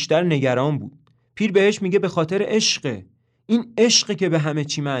میکنم بیشتر نگران بود. پیر بهش میگه به خاطر عشقه. این عشقه که به همه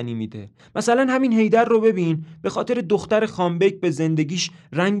چی معنی میده. مثلا همین حیدر رو ببین، به خاطر دختر خانبک به زندگیش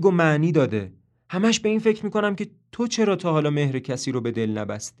رنگ و معنی داده. همش به این فکر میکنم که تو چرا تا حالا مهر کسی رو به دل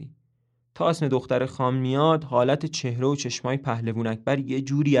نبستی. تا اسم دختر خان میاد، حالت چهره و چشمای پهلوان اکبر یه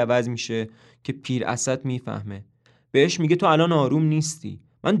جوری عوض میشه که پیر اسد میفهمه. بهش میگه تو الان آروم نیستی.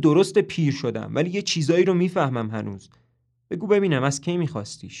 من درست پیر شدم ولی یه چیزایی رو میفهمم هنوز. بگو ببینم از کی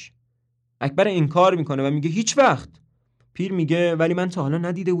میخواستیش؟ اکبر انکار میکنه و میگه هیچ وقت. پیر میگه ولی من تا حالا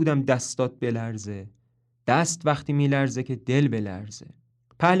ندیده بودم دستات بلرزه. دست وقتی میلرزه که دل بلرزه.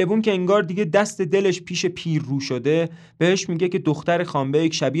 پهلوان که انگار دیگه دست دلش پیش پیر رو شده، بهش میگه که دختر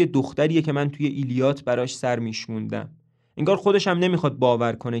خانبک شبیه دختریه که من توی ایلیات براش سر میشموندم. انگار خودش هم نمیخواد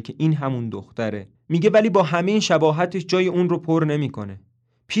باور کنه که این همون دختره. میگه ولی با همه این شباهتش جای اون رو پر نمیکنه.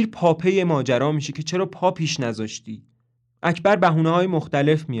 پیر پاپه ماجرا میشه که چرا پا پیش نذاشتی؟ اکبر بهونه‌های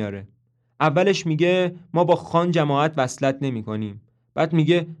مختلف میاره. اولش میگه ما با خان جماعت وصلت نمی کنیم. بعد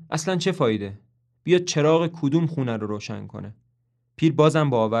میگه اصلا چه فایده؟ بیاد چراغ کدوم خونه رو روشن کنه. پیر بازم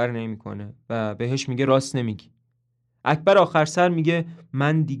باور نمیکنه و بهش میگه راست نمیگی. اکبر آخر سر میگه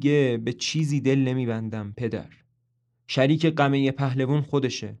من دیگه به چیزی دل نمیبندم پدر. شریک غمه پهلوون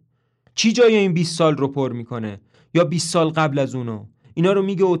خودشه. چی جای این 20 سال رو پر میکنه یا 20 سال قبل از اونو؟ اینا رو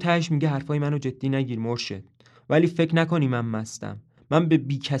میگه و تهش میگه حرفای منو جدی نگیر مرشد، ولی فکر نکنی من مستم. من به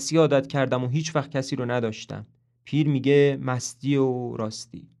بی کسی عادت کردم و هیچ وقت کسی رو نداشتم. پیر میگه مستی و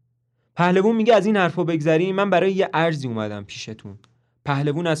راستی. پهلوون میگه از این حرفا بگذریم، من برای یه عرضی اومدم پیشتون.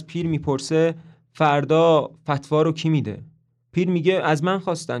 پهلوون از پیر میپرسه فردا فتوا رو کی میده؟ پیر میگه از من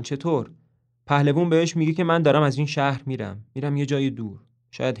خواستن. چطور؟ پهلوون بهش میگه که من دارم از این شهر میرم یه جای دور،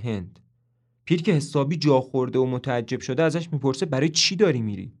 شاید هند. پیر که حسابی جا خورده و متعجب شده ازش میپرسه برای چی داری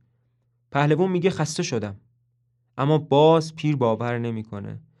میری؟ پهلوون میگه خسته شدم. اما باز پیر باور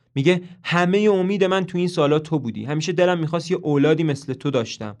نمیکنه. میگه همه امید من تو این سالا تو بودی. همیشه دلم میخواست یه اولادی مثل تو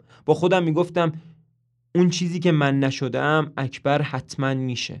داشتم. با خودم میگفتم اون چیزی که من نشدم اکبر حتما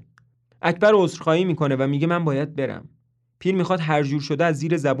میشه. اکبر عذرخواهی میکنه و میگه من باید برم. پیر میخواد هر جور شده از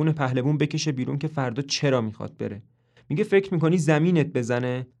زیر زبون پهلوون بکشه بیرون که فردا چرا میخواد بره. میگه فکر میکنی زمینت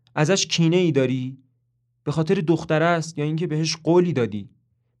بزنه؟ ازش کینه ای داری؟ به خاطر دختره است یا اینکه بهش قولی دادی؟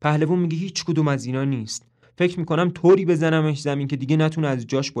 پهلوون میگه هیچ کدوم از اینا نیست. فکر میکنم طوری بزنمش زمین که دیگه نتونه از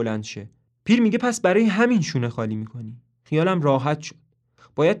جاش بلند شه. پیر میگه پس برای همین شونه خالی میکنی. خیالم راحت شد.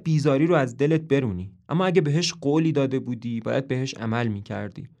 باید بیزاری رو از دلت برونی، اما اگه بهش قولی داده بودی باید بهش عمل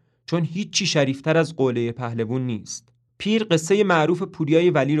میکردی، چون هیچی شریفتر از قوله پهلوون نیست. پیر قصه معروف پوریای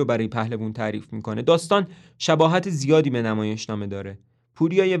ولی رو برای پهلوون تعریف میکنه. داستان شباهت زیادی به نمایشنامه داره.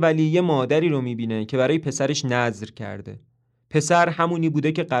 پوریای ولی یه مادری رو میبینه که برای پسرش نذر کرده. پسر همونی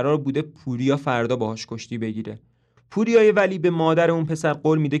بوده که قرار بوده پوریا فردا باهاش کشتی بگیره. پوریای ولی به مادر اون پسر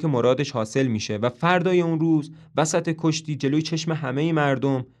قول میده که مرادش حاصل میشه و فردای اون روز وسط کشتی جلوی چشم همه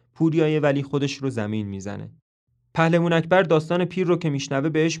مردم پوریای ولی خودش رو زمین میزنه. پهلوون اکبر داستان پیر رو که میشنوه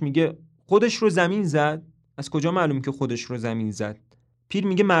بهش میگه خودش رو زمین زد؟ از کجا معلوم که خودش رو زمین زد؟ پیر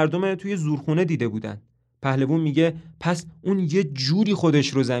میگه مردم توی زورخونه دیده بودن. پهلوون میگه پس اون یه جوری خودش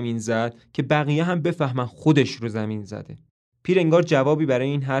رو زمین زد که بقیه هم بفهمن خودش رو زمین زده. پیر انگار جوابی برای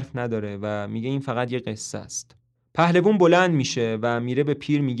این حرف نداره و میگه این فقط یه قصه است. پهلوون بلند میشه و میره به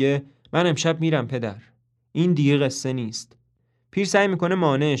پیر میگه من امشب میرم پدر. این دیگه قصه نیست. پیر سعی میکنه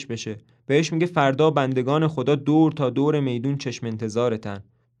مانعش بشه. بهش میگه فردا بندگان خدا دور تا دور میدون چشم انتظارتن.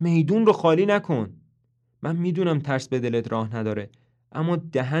 میدون رو خالی نکن. من میدونم ترس به دلت راه نداره، اما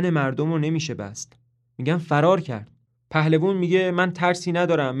دهن مردم رو نمیشه بست. میگم فرار کرد. پهلوون میگه من ترسی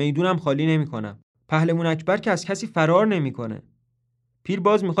ندارم، میدونم خالی نمیکنم. پهلوون اکبر که از کسی فرار نمیکنه. پیر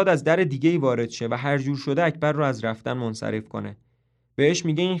باز میخواد از در دیگه‌ای وارد شه و هر جور شده اکبر رو از رفتن منصرف کنه. بهش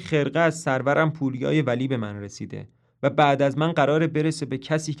میگه این خرقه از سرورم پوریای ولی به من رسیده و بعد از من قراره برسه به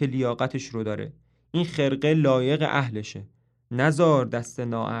کسی که لیاقتش رو داره. این خرقه لایق اهلشه. نزار دست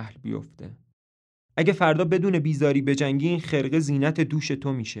نااهل بیفته. اگه فردا بدون بیزاری بجنگی این خرقه زینت دوش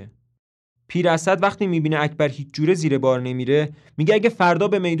تو میشه. پیر اسد وقتی میبینه اکبر هیچ جوره زیر بار نمیره میگه اگه فردا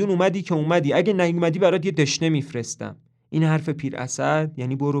به میدون اومدی که اومدی، اگه نیومدی برات یه دشنه میفرستم. این حرف پیر اسد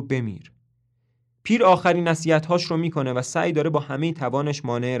یعنی برو بمیر. پیر آخرین نصیحت‌هاش رو میکنه و سعی داره با همه توانش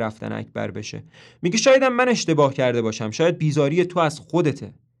مانع رفتن اکبر بشه. میگه شایدم من اشتباه کرده باشم، شاید بیزاری تو از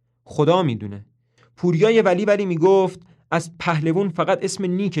خودته، خدا میدونه. پوریای ولی میگفت از پهلوون فقط اسم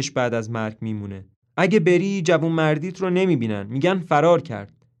نیکش بعد از مرگ میمونه. اگه بری جوون مردیت رو نمیبینن، میگن فرار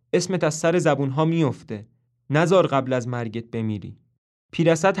کرد. اسمت از سر زبونها میفته. نزار قبل از مرگت بمیری.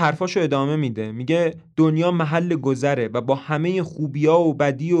 پیراسد حرفاشو ادامه میده. میگه دنیا محل گذره و با همه خوبیا و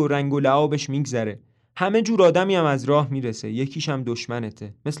بدی و رنگ و لعابش میگذره. همه جور آدمی هم از راه میرسه، یکیش هم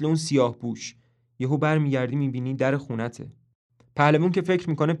دشمنته، مثل اون سیاه پوش. یهو برمیگردی میبینی در خونته. پهلوون که فکر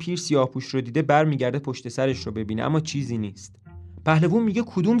میکنه پیر سیاه پوش رو دیده برمیگرده پشت سرش رو ببینه، اما چیزی نیست. پهلوون میگه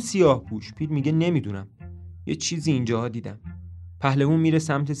کدوم سیاه پوش؟ پیر میگه نمیدونم، یه چیزی اینجاها دیدم. پهلوون میره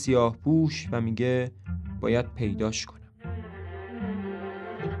سمت سیاه پوش و میگه باید پیداش کنم.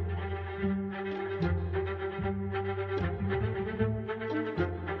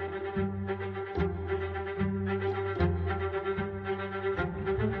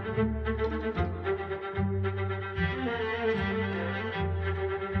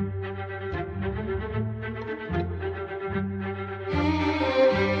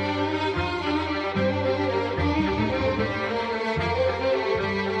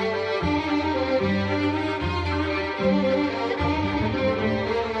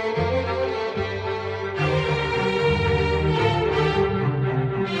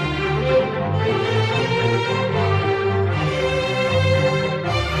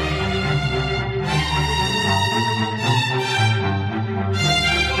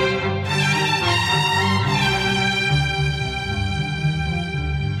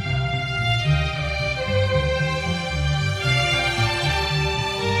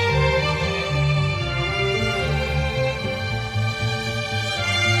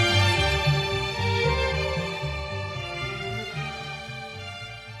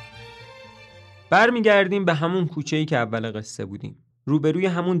 برمیگردیم به همون کوچه‌ای که اول قصه بودیم. روبروی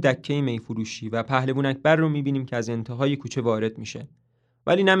همون دکه میفروشی و پهلوان اکبر رو میبینیم که از انتهای کوچه وارد میشه.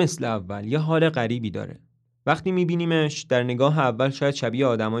 ولی نه مثل اول، یه حال غریبی داره. وقتی میبینیمش در نگاه اول شاید شبیه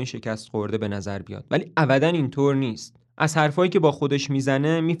آدمای شکست خورده به نظر بیاد، ولی ابداً اینطور نیست. از حرفایی که با خودش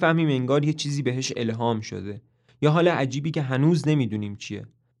میزنه میفهمیم انگار یه چیزی بهش الهام شده. یه حال عجیبی که هنوز نمیدونیم چیه.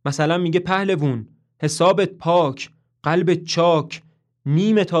 مثلا میگه پهلوان، حسابت پاک، قلبت چاک،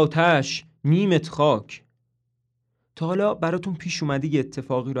 نیمت آتش، نیمت خاک. تا حالا براتون پیش اومده یه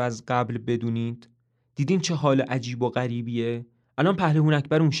اتفاقی رو از قبل بدونید؟ دیدین چه حال عجیب و غریبیه؟ الان پهلوان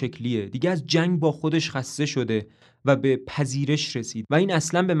اکبر اون شکلیه، دیگه از جنگ با خودش خسته شده و به پذیرش رسید و این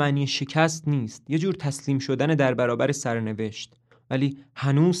اصلا به معنی شکست نیست، یه جور تسلیم شدن در برابر سرنوشت، ولی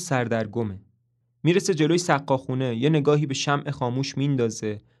هنوز سردرگمه. میرسه جلوی سقاخونه، یه نگاهی به شمع خاموش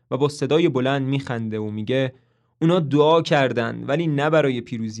میندازه و با صدای بلند میخنده و میگه اونا دعا کردن ولی نه برای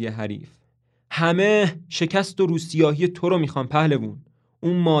پیروزی حریف. همه شکست و روسیاهی تو رو میخوان پهلوان.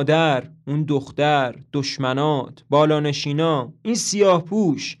 اون مادر، اون دختر، دشمنات، بالانشینا، این سیاه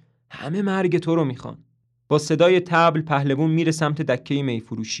پوش، همه مرگ تو رو میخوان. با صدای طبل پهلوان میره سمت دکه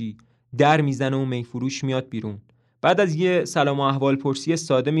میفروشی، در میزنه و میفروش میاد بیرون. بعد از یه سلام و احوال پرسی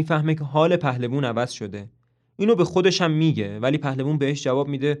ساده میفهمه که حال پهلوان عوض شده. اینو به خودش هم میگه، ولی پهلوان بهش جواب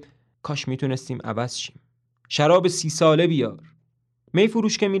میده کاش میتونستیم عوض شیم. شراب 30 ساله بیار.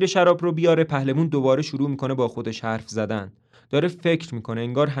 میفروش که میره شراب رو بیاره، پهلوان دوباره شروع میکنه با خودش حرف زدن. داره فکر میکنه،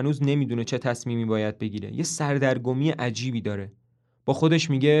 انگار هنوز نمیدونه چه تصمیمی باید بگیره. یه سردرگمی عجیبی داره. با خودش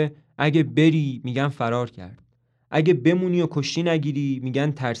میگه اگه بری میگن فرار کرد، اگه بمونی و کشتی نگیری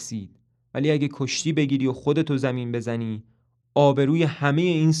میگن ترسید، ولی اگه کشتی بگیری و خودتو زمین بزنی، آبروی همه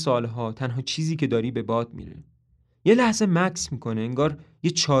این سالها تنها چیزی که داری به باد میره. یه لحظه مکث میکنه، انگار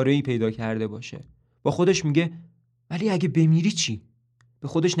یه چاره‌ای پیدا کرده باشه. با خودش میگه ولی اگه بمیری چی؟ به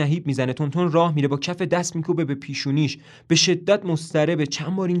خودش نهیب میزنه، تونتون راه میره، با کف دست میکوبه به پیشونیش، به شدت مضطربه.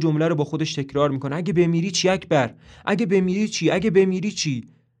 چند بار این جمله رو با خودش تکرار میکنه. اگه بمیری چی اکبر؟ اگه بمیری چی؟ اگه بمیری چی؟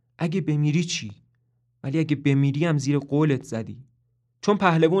 اگه بمیری چی؟ ولی اگه بمیری هم زیر قولت زدی، چون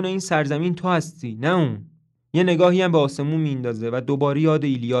پهلوان این سرزمین تو هستی نه اون. یه نگاهی هم به آسمون میندازه و دوباره یاد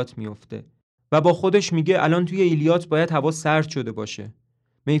ایلیات میفته و با خودش میگه الان توی ایلیات باید هوا سرد شده باشه.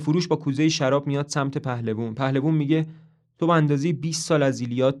 میفروش با کوزه شراب میاد سمت پهلوان. پهلوان میگه تو به اندازه 20 سال از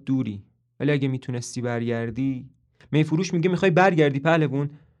ایلیات دوری، ولی اگه میتونستی برگردی. میفروش میگه میخوای برگردی پهلوان؟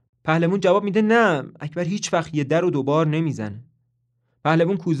 پهلوان جواب میده نه، اکبر هیچ وقت یه در و دوبار نمیزنه.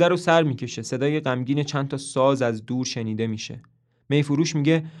 پهلوان کوزه رو سر میکشه، صدای غمگین چند تا ساز از دور شنیده میشه. میفروش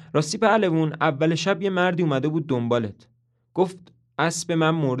میگه راستی پهلوان، اول شب یه مردی اومده بود دنبالت، گفت اسب من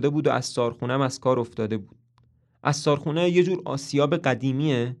مرده بود و اسارخونم از کار افتاده بود. اسارخونه یه جور آسیاب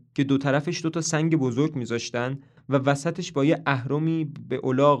قدیمیه که دو طرفش 2 سنگ بزرگ میذاشتن و وسطش با یه اهرمی به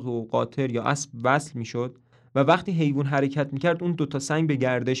الاغ و قاطر یا اسب وصل میشد و وقتی حیوان حرکت میکرد اون 2 سنگ به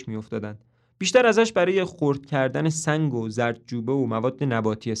گردش میافتادن. بیشتر ازش برای خرد کردن سنگ و زردچوبه و مواد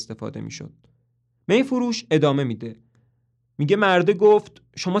نباتی استفاده میشد. میفروش ادامه میده، میگه مرده گفت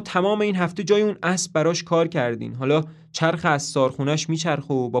شما تمام این هفته جای اون اسب براش کار کردین، حالا چرخ اسارخونش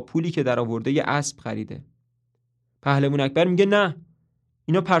میچرخه و با پولی که در آورده یه اسب خریده. پهلوان اکبر میگه نه،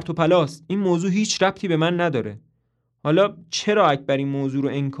 اینا پرت و پلاست، این موضوع هیچ ربطی به من نداره. حالا چرا اکبر این موضوع رو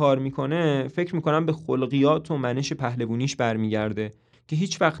انکار میکنه؟ فکر میکنم به خلقیات و منش پهلوانیش برمیگرده که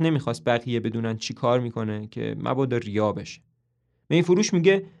هیچ وقت نمیخواست بقیه بدونن چی کار میکنه که مبادا ریا بشه. میفروش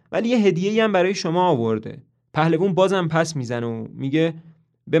میگه ولی یه هدیه‌ای هم برای شما آورده. پهلوان بازم پس میزنه و میگه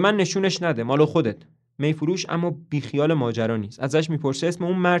به من نشونش نده، مال خودت. میفروش اما بیخیال ماجرا نیست، ازش میپرسه اسم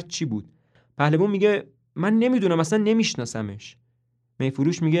اون مرد چی بود. پهلوان میگه من نمیدونم، اصلا نمیشناسمش.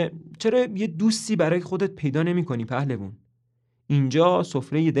 میفروش میگه چرا یه دوستی برای خودت پیدا نمی‌کنی پهلوان؟ اینجا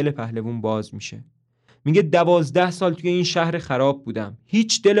سفره دل پهلوان باز میشه. میگه 12 سال توی این شهر خراب بودم،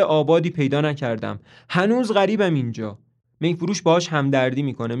 هیچ دل آبادی پیدا نکردم، هنوز غریبم اینجا. میفروش باهاش همدردی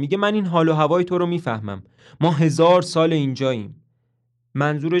میکنه، میگه من این حال و هوای تو رو میفهمم، ما 1000 سال اینجاییم.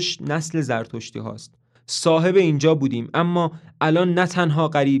 منظورش نسل زرتشتی هاست. صاحب اینجا بودیم، اما الان نه تنها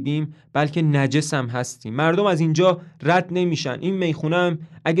غریبیم بلکه نجس هم هستیم. مردم از اینجا رد نمیشن. این میخونه هم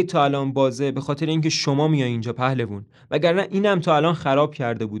اگه تا الان بازه به خاطر اینکه شما میای اینجا پهلوان، وگرنه اینم تا الان خراب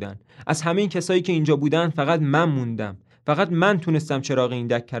کرده بودن. از همه این کسایی که اینجا بودن فقط من موندم، فقط من تونستم چراغ این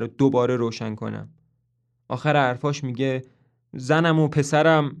دکه رو دوباره روشن کنم. آخر حرفاش میگه زنم و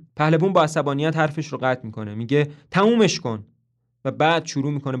پسرم. پهلوان با عصبانیت حرفش رو قطع میکنه، میگه تمومش کن. و بعد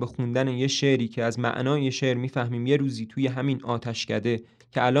شروع میکنه به خوندن یه شعری که از معنای شعر میفهمیم یه روزی توی همین آتشکده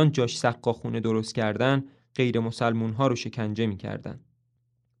که الان جاش سقاخونه درست کردن، غیر مسلمون ها رو شکنجه میکردن.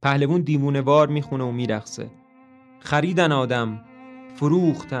 پهلوان دیوونه وار میخونه و میرقصه. خریدن آدم،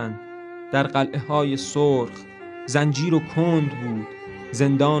 فروختن، در قلعه های سرخ زنجیر و کند بود،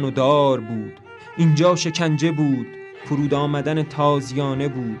 زندان و دار بود. اینجا شکنجه بود، فرود آمدن تازیانه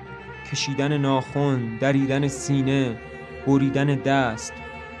بود، کشیدن ناخن، دریدن سینه، بریدن دست،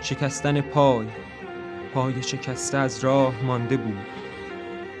 شکستن پای شکسته از راه مانده بود.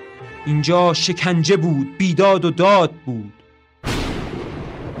 اینجا شکنجه بود، بیداد و داد بود.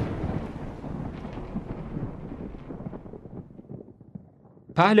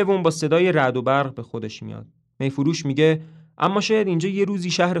 پهلوان با صدای رعد و برق به خودش میاد. میفروش میگه اما شاید اینجا یه روزی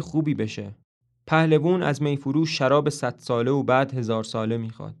شهر خوبی بشه. پهلوان از میفروش شراب 100 ساله و بعد 1000 ساله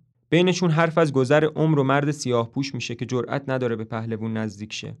میخواد. بینشون حرف از گذر عمر و مرد سیاه پوش میشه که جرأت نداره به پهلوان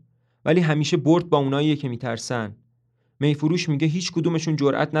نزدیک شه. ولی همیشه برد با اوناییه که میترسن. میفروش میگه هیچ کدومشون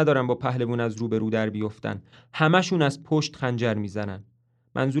جرأت ندارن با پهلوان از روبرو در بیفتن. همشون از پشت خنجر میزنن.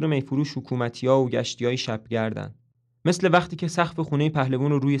 منظور میفروش حکومتی‌ها و گشتیای شبگردن. مثل وقتی که سقف خونه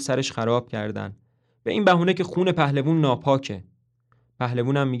پهلوان رو روی سرش خراب کردن، به این بهونه که خون پهلوان ناپاکه.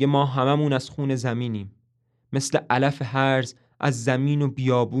 پهلوان هم میگه ما هممون از خون زمینیم، مثل علف هرز از زمین و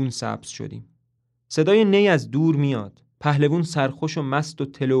بیابون سبز شدیم. صدای نی از دور میاد. پهلوان سرخوش و مست و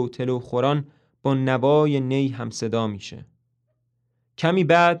تلو خوران با نوای نی هم صدا میشه. کمی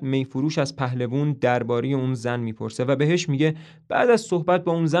بعد میفروش از پهلوان درباره اون زن میپرسه و بهش میگه بعد از صحبت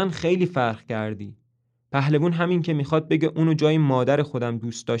با اون زن خیلی فرق کردی. پهلوان همین که میخواد بگه اونو جای مادر خودم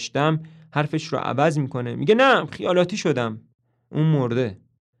دوست داشتم، حرفش رو عوض میکنه. میگه نه، خیالاتی شدم، اون مرده.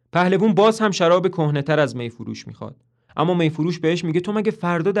 پهلوان باز هم شراب کهنه‌تر از میفروش میخواد، اما میفروش بهش میگه تو مگه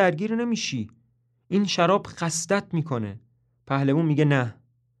فردا درگیر نمیشی؟ این شراب خستت میکنه. پهلوان میگه نه.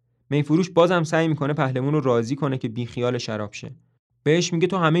 میفروش باز هم سعی میکنه پهلوان رو راضی کنه که بی خیال شراب شه. بهش میگه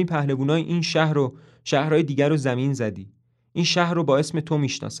تو همه پهلوانای این شهر و شهرهای دیگر رو زمین زدی. این شهر رو با اسم تو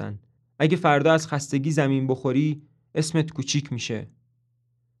میشناسن. اگه فردا از خستگی زمین بخوری اسمت کوچیک میشه.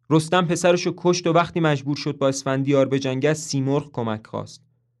 رستم پسرشو کشت و وقتی مجبور شد با اسفندیار بجنگه از سیمرغ کمک خواست.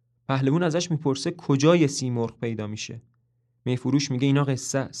 پهلوان ازش میپرسه کجای سیمرغ پیدا میشه؟ میفروش میگه اینا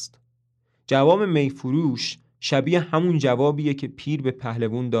قصه است. جواب میفروش شبیه همون جوابیه که پیر به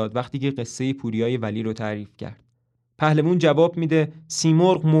پهلوان داد وقتی که قصه پوریای ولی رو تعریف کرد. پهلوان جواب میده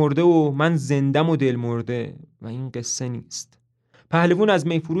سیمرغ مرده و من زندم و دل مرده و این قصه نیست. پهلوان از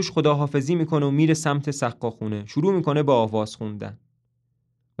میفروش خداحافظی میکنه و میره سمت سقاخونه. شروع میکنه با آواز خوندن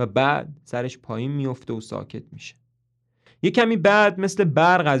و بعد سرش پایین میفته و ساکت میشه. یه کمی بعد مثل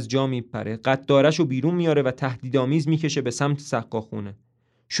برق از جا میپره، قدارشو بیرون میاره و تهدیدآمیز میکشه به سمت سقاخونه.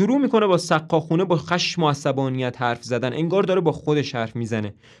 شروع میکنه با سقاخونه با خشم و عصبانیت حرف زدن، انگار داره با خودش حرف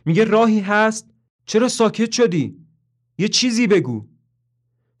میزنه. میگه راهی هست؟ چرا ساکت شدی؟ یه چیزی بگو.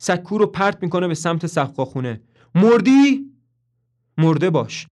 سکو رو پرت میکنه به سمت سقاخونه. مردی؟ مرده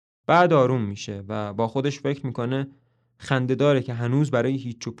باش. بعد آروم میشه و با خودش فکر میکنه خنده داره که هنوز برای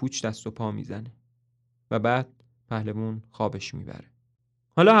هیچ و پوچ دست و پا میزنه. و بعد پهلوان خوابش میبره.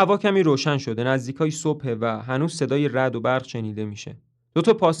 حالا هوا کمی روشن شده، نزدیکای صبح و هنوز صدای رعد و برق شنیده میشه. دو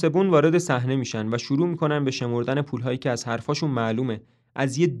تا پاسبون وارد صحنه میشن و شروع میکنن به شمردن پولهایی که از حرفاشون معلومه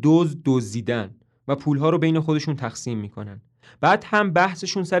از یه دزدیدن و پولها رو بین خودشون تقسیم میکنن. بعد هم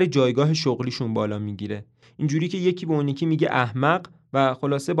بحثشون سر جایگاه شغلیشون بالا میگیره، اینجوری که یکی به اون یکی میگه احمق و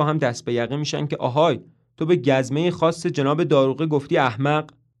خلاصه با هم دست به یقه میشن که آهای تو به گزمه خاص جناب داروغه گفتی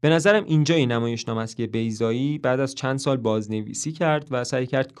احمق. به نظرم اینجا این نمایشنامه است که بیضایی بعد از چند سال بازنویسی کرد و سعی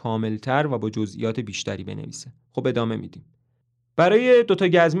کرد کاملتر و با جزئیات بیشتری بنویسه. خب ادامه میدیم. برای دوتا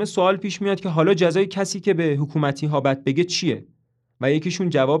گزمه سوال پیش میاد که حالا جزای کسی که به حکومتی ها بد بگه چیه؟ و یکیشون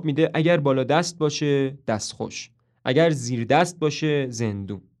جواب میده اگر بالا دست باشه دستخوش، اگر زیر دست باشه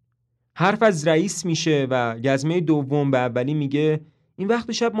زندون. حرف از رئیس میشه و گزمه دوم به اولی میگه این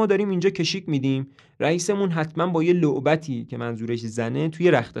وقت شب ما داریم اینجا کشیک میدیم، رئیسمون حتما با یه لعبتی که منظورش زنه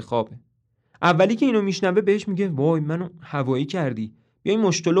توی رخت خوابه. اولی که اینو میشنوه بهش میگه وای منو هوایی کردی، بیا این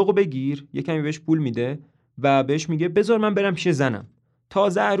مشتلقو بگیر. یه کمی بهش پول میده و بهش میگه بذار من برم پیش زنم،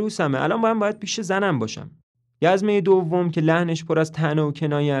 تازه عروسمه، الان باید پیش زنم باشم. گزمه دوم که لحنش پر از طعنه و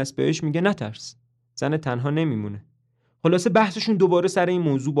کنایه است بهش میگه نترس، زن تنها نمیمونه. خلاصه بحثشون دوباره سر این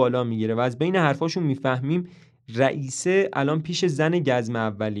موضوع بالا میگیره و از بین حرفاشون میفهمیم رئیسه الان پیش زن گزمه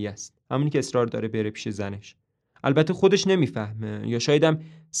اولی است، همونی که اصرار داره بره پیش زنش. البته خودش نمیفهمه یا شایدم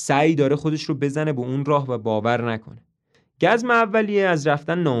سعی داره خودش رو بزنه به اون راه و باور نکنه. گزمه اولیه از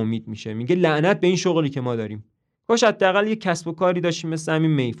رفتن ناامید میشه، میگه لعنت به این شغلی که ما داریم، کاش حداقل یه کسب و کاری داشتیم مثل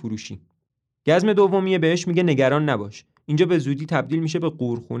همین میفروشی. گزمه دومیه بهش میگه نگران نباش، اینجا به زودی تبدیل میشه به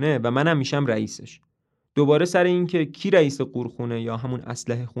قورخونه و منم میشم رئیسش. دوباره سر این که کی رئیس قورخونه یا همون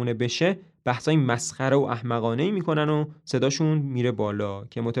اسلحه خونه بشه بحثای مسخره و احمقانه‌ای میکنن و صداشون میره بالا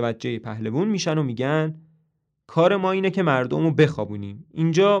که متوجه پهلوان میشن و میگن کار ما اینه که مردم رو بخوابونیم.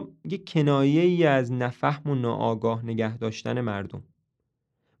 اینجا یه کنایه ای از نفهم و ناآگاه نگه داشتن مردم.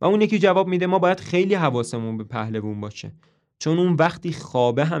 و اون یکی جواب میده ما باید خیلی حواسمون به پهلوون باشه، چون اون وقتی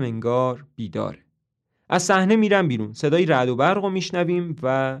خوابه هم انگار بیداره. از صحنه میرم بیرون، صدای رعد و برق رو میشنویم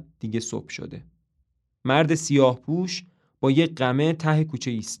و دیگه صبح شده. مرد سیاه پوش با یه قمه ته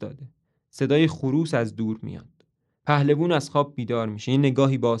کوچه ایستاده. صدای خروس از دور میاد. پهلوون از خواب بیدار میشه، یه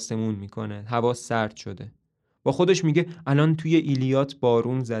نگاهی به آسمون میکنه. هوا سرد شده. با خودش میگه الان توی ایلیات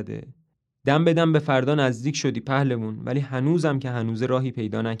بارون زده. دم به دم به فردا نزدیک شدی پهلوون، ولی هنوزم که هنوز راهی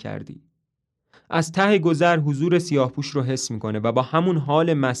پیدا نکردی. از ته گذر حضور سیاهپوش رو حس میکنه و با همون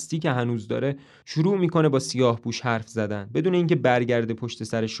حال مستی که هنوز داره شروع میکنه با سیاهپوش حرف زدن، بدون اینکه برگرده پشت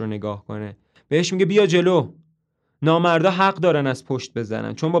سرش رو نگاه کنه. بهش میگه بیا جلو. نامردا حق دارن از پشت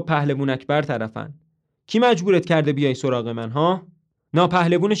بزنن، چون با پهلوون اکبر طرفن. کی مجبورت کرده بیای سراغ من ها؟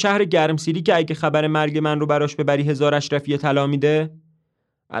 ناپهلوون شهر گرمسیری که اگه خبر مرگ من رو براش ببری 1000 اشرفیه طلا میده؟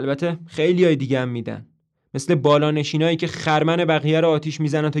 البته خیلیای دیگه هم میدن، مثل بالانشینایی که خرمن بقیه رو آتیش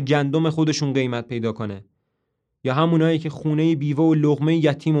میزنن تا گندم خودشون قیمت پیدا کنه، یا همونایی که خونه بیوه و لقمه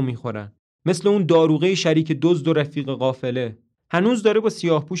یتیم رو میخورن، مثل اون داروغه شریک دزد و رفیق قافله. هنوز داره با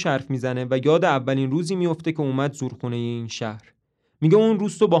سیاهپوش حرف میزنه و یاد اولین روزی میفته که اومد زورخونه این شهر. میگه اون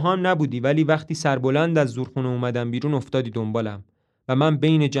روز تو با هم نبودی، ولی وقتی سربلند از زورخونه اومدم بیرون افتادی دنبالم و من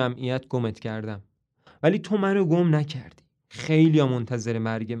بین جمعیت گمت کردم، ولی تو منو گم نکردی. خیلی منتظر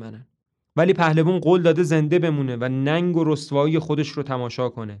مرگ منن، ولی پهلوون قول داده زنده بمونه و ننگ و رسوایی خودش رو تماشا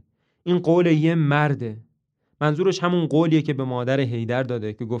کنه. این قول یه مرده. منظورش همون قولیه که به مادر حیدر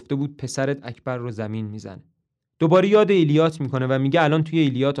داده که گفته بود پسرت اکبر رو زمین میزنه. دوباره یاد ایلیات میکنه و میگه الان توی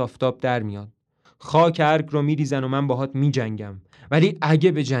ایلیات آفتاب در میاد. خاک ارگ رو میریزن و من باهات میجنگم، ولی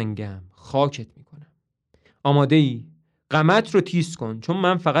اگه بجنگم خاکت میکنم. آماده ای؟ قمت رو تیز کن، چون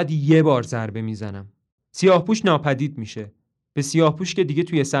من فقط یه بار ضربه میزنم. سیاهپوش ناپدید میشه. به سیاهپوش که دیگه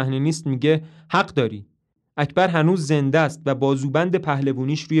توی صحنه نیست میگه حق داری. اکبر هنوز زنده است و بازوبند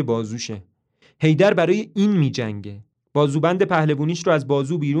پهلوونیش روی بازوشه. حیدر برای این میجنگه. بازوبند پهلوونیش رو از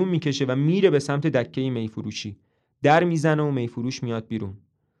بازو بیرون میکشه و میره به سمت دکه میفروشی. در میزنه و میفروش میاد بیرون.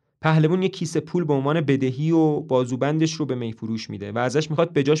 پهلوون یه کیسه پول به عنوان بدهی و بازوبندش رو به میفروش میده و ازش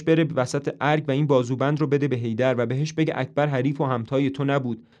میخواد بجاش بره وسط ارگ و این بازوبند رو بده به حیدر و بهش بگه اکبر حریف و همتای تو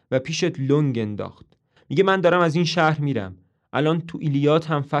نبود و پیشت لنگ انداخت. میگه من دارم از این شهر میرم. الان تو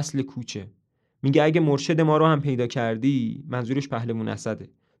ایلیات هم فصل کوچه. میگه اگه مرشد ما رو هم پیدا کردی، منظورش پهلوون اسده،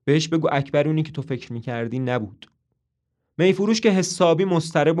 بهش بگو اکبر اونی که تو فکر میکردی نبود. میفروش که حسابی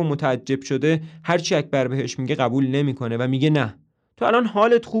مضطرب و متعجب شده هرچی اکبر بهش میگه قبول نمیکنه و میگه نه، تو الان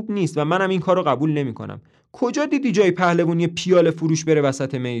حالت خوب نیست و منم این کارو قبول نمیکنم. کجا دیدی جای پهلوونی پیاله فروش بره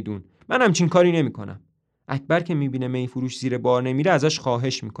وسط میدون؟ من همچین کاری نمیکنم. اکبر که میبینه میفروش زیر بار نمیره ازش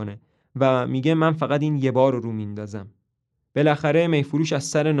خواهش میکنه و میگه من فقط این یه بار رو میندازم. بالاخره میفروش از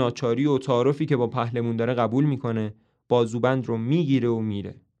سر ناچاری و تعارفی که با پهلوون داره قبول میکنه، بازوبند رو میگیره و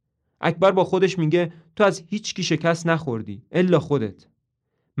میره. اکبر با خودش میگه تو از هیچ کی شکست نخوردی الا خودت.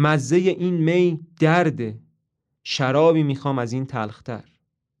 مزه این می درده. شرابی میخوام از این تلختر.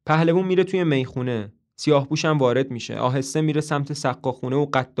 پهلوون میره توی میخونه. سیاهپوش هم وارد میشه. آهسته میره سمت سقاخونه و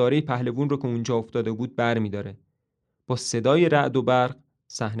قطاره پهلوون رو که اونجا افتاده بود برمیداره. با صدای رعد و برق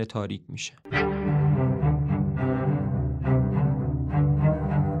صحنه تاریک میشه.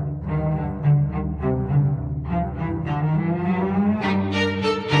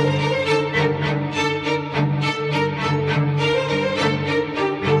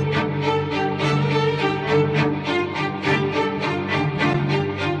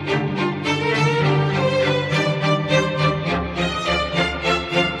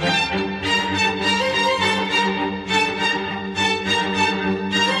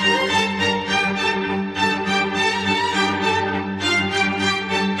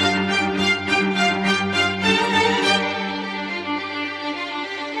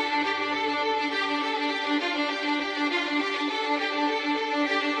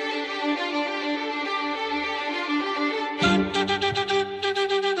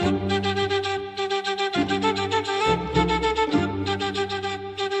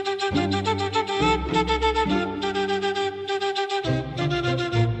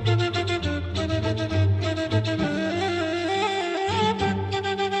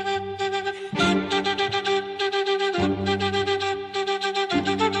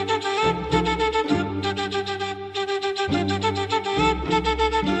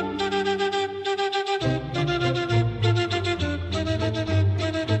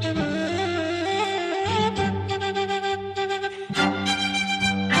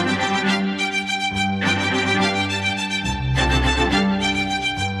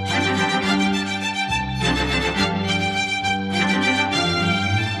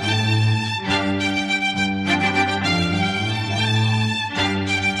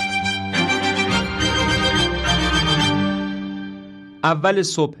 اول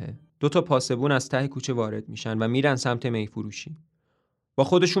صبح 2 پاسبون از ته کوچه وارد میشن و میرن سمت میفروشی. با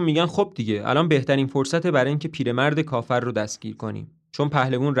خودشون میگن خب دیگه الان بهترین فرصته برای اینکه پیرمرد کافر رو دستگیر کنیم، چون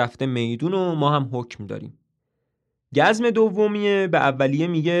پهلوون رفته میدون و ما هم حکم داریم. گزم دومیه به اولیه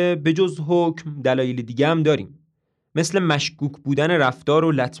میگه بجز حکم دلایل دیگه هم داریم، مثل مشکوک بودن رفتار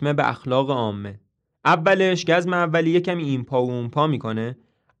و لطمه به اخلاق عامه. اولش گزم اولیه کمی این پا و اون پا میکنه،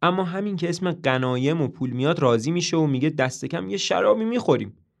 اما همین که اسم غنایم و پول میاد راضی میشه و میگه دست کم یه شرابی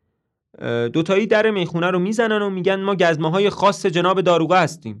میخوریم. دوتایی در میخونه رو میزنن و میگن ما گزمه‌های خاص جناب داروغه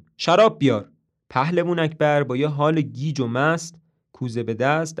هستیم، شراب بیار. پهلوون اکبر با یه حال گیج و مست کوزه به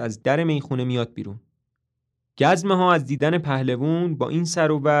دست از در میخونه میاد بیرون. گزمه ها از دیدن پهلوون با این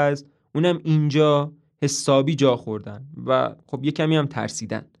سر و وضع، اونم اینجا، حسابی جا خوردن و خب یه کمی هم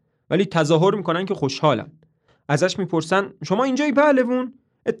ترسیدن، ولی تظاهر میکنن که خوشحالن. ازش میپرسن شما اینجایی پهلوون؟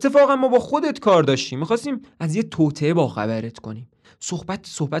 اتفاقا ما با خودت کار داشتیم، میخواستیم از یه توطئه با خبرت کنیم.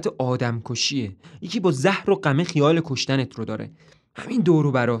 صحبت آدم کشیه، یکی با زهر و غم خیال کشتنت رو داره. همین دور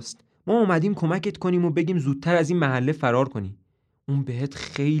و براست. ما اومدیم کمکت کنیم و بگیم زودتر از این محله فرار کنی. اون بهت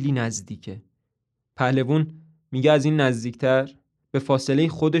خیلی نزدیکه. پهلوون میگه از این نزدیکتر، به فاصله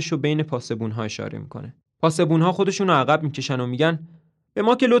خودش رو بین پاسبون‌ها اشاره میکنه. پاسبون‌ها خودشون رو عقب میکشن و میگن به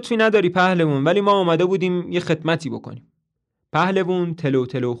ما که لطفی نداری پهلوون، ولی ما اومده بودیم یه خدمتی بکنیم. پهلوون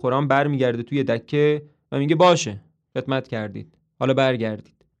تلو خوران برمیگرده توی دکه و میگه باشه، خدمت کردید، حالا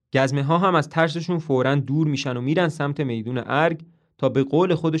برگردید. گزمه ها هم از ترسشون فوراً دور میشن و میرن سمت میدون ارگ تا به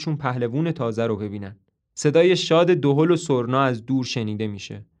قول خودشون پهلوون تازه رو ببینن. صدای شاد دهل و سرنا از دور شنیده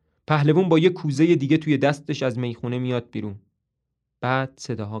میشه. پهلوون با یه کوزه دیگه توی دستش از میخونه میاد بیرون. بعد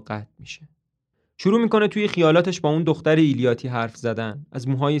صداها قطع میشه. شروع میکنه توی خیالاتش با اون دختر ایلیاتی حرف زدن، از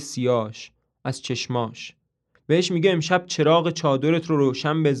موهای سیاش، از چشماش. بهش میگه امشب چراغ چادرت رو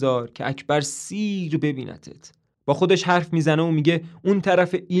روشن بذار که اکبر سیر ببینتت. با خودش حرف میزنه و میگه اون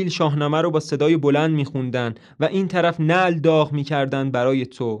طرف ایل شاهنامه رو با صدای بلند میخوندن و این طرف نعل داغ میکردن برای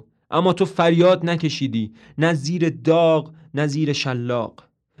تو، اما تو فریاد نکشیدی، نه زیر داغ نه زیر شلاق.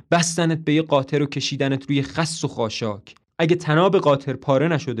 بستنت به یه قاطر و کشیدنت روی خس و خاشاک. اگه تناب قاطر پاره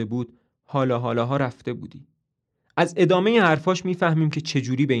نشده بود حالاها رفته بودی. از ادامه حرفاش میفهمیم که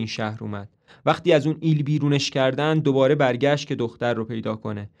چجوری به این شهر اومد. وقتی از اون ایل بیرونش کردن دوباره برگشت که دختر رو پیدا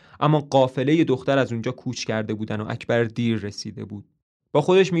کنه، اما قافله دختر از اونجا کوچ کرده بودن و اکبر دیر رسیده بود. با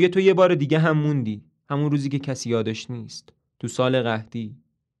خودش میگه تو یه بار دیگه هم موندی، همون روزی که کسی یادش نیست، تو سال قحطی،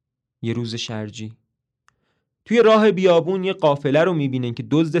 یه روز شرجی. توی راه بیابون یه قافله رو میبینن که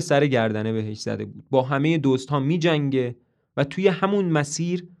دزد سر گردنه بهش زده بود، با همه دزدها میجنگه و توی همون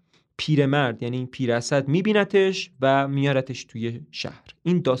مسیر پیرمرد یعنی پیراسد میبینتش و میارتش توی شهر.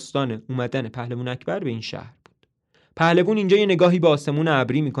 این داستان اومدن پهلوون اکبر به این شهر بود. پهلوون اینجا یه نگاهی به آسمون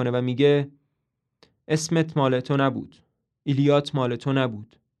ابری میکنه و میگه اسمت مال تو نبود، ایلیات مال تو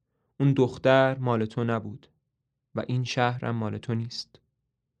نبود، اون دختر مال تو نبود و این شهرم مال تو نیست.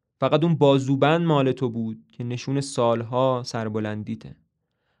 فقط اون بازوبند مال تو بود که نشون سالها سربلندیته.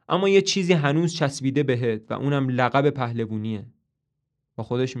 اما یه چیزی هنوز چسبیده بهت و اونم لقب پهلوونیه. با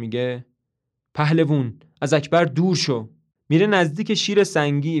خودش میگه پهلوون از اکبر دور شو. میره نزدیک شیر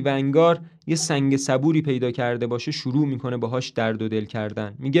سنگی و انگار یه سنگ صبوری پیدا کرده باشه شروع میکنه باهاش درد و دل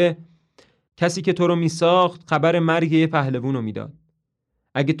کردن. میگه کسی که تو رو میساخت خبر مرگ یه پهلوون رو میداد.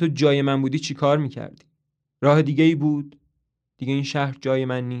 اگه تو جای من بودی چی کار میکردی؟ راه دیگه ای بود؟ دیگه این شهر جای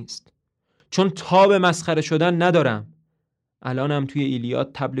من نیست، چون تاب مسخره شدن ندارم. الانم توی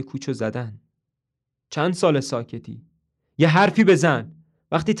ایلیات طبل کوچو زدن. چند سال ساکتی؟ یه حرفی بزن.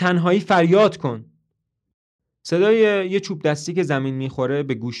 وقتی تنهایی فریاد کن. صدای یه چوب دستی که زمین میخوره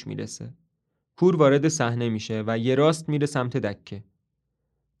به گوش میرسه. کور وارد صحنه میشه و یه راست میره سمت دکه.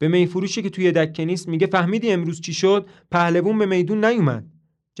 به میفروشی که توی دکه نیست میگه فهمیدی امروز چی شد؟ پهلوون به میدون نیومد.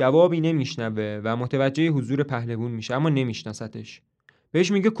 جوابی نمیشنوه و متوجه حضور پهلوون میشه اما نمیشناستش.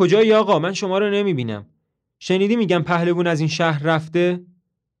 بهش میگه کجایی آقا؟ من شما رو نمیبینم. شنیدی میگم پهلوون از این شهر رفته؟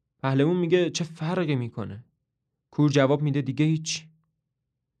 پهلوون میگه چه فرقی میکنه؟ کور جواب میده دیگه هیچ.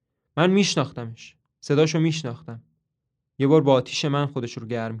 من میشناختمش. صداشو میشناختم. یه بار با آتیش من خودش رو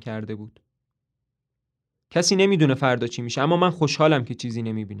گرم کرده بود. کسی نمیدونه فردا چی میشه اما من خوشحالم که چیزی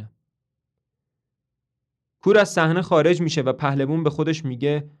نمیبینم. کور از صحنه خارج میشه و پهلوون به خودش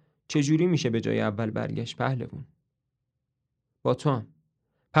میگه چجوری میشه به جای اول برگشت پهلوون؟ با تو هم.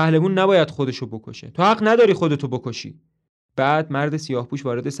 پهلوون نباید خودشو بکشه. تو حق نداری خودتو بکشی. بعد مرد سیاهپوش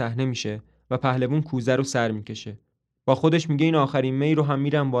وارد صحنه میشه و پهلوون کوزه رو سر میکشه. با خودش میگه این آخرین می رو هم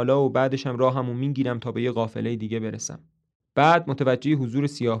میرم بالا و بعدش هم راهمو میگیرم تا به یه قافله دیگه برسم. بعد متوجه حضور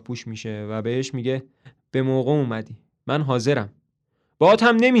سیاهپوش میشه و بهش میگه به موقع اومدی. من حاضرم. باهات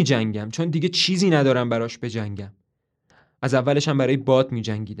هم نمی جنگم چون دیگه چیزی ندارم براش بجنگم. از اولش هم برای باد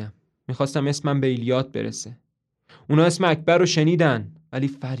می‌جنگیدم. می‌خواستم اسمم به ایلیات برسه. اونا اسم اکبر رو شنیدن ولی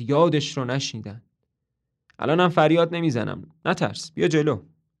فریادش رو نشنیدن. الانم فریاد نمیزنم. نترس، بیا جلو.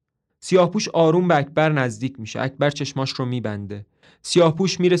 سیاهپوش آروم به اکبر نزدیک میشه. اکبر چشماش رو میبنده.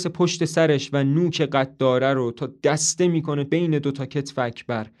 سیاهپوش میرسه پشت سرش و نوک قطاره رو تا دسته میکنه بین دوتا کتف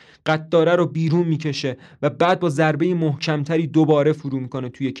اکبر. قطاره رو بیرون میکشه و بعد با ضربه محکمتری دوباره فرو میکنه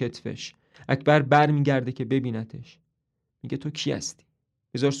توی کتفش. اکبر بر میگرده که ببینتش. میگه تو کی هستی؟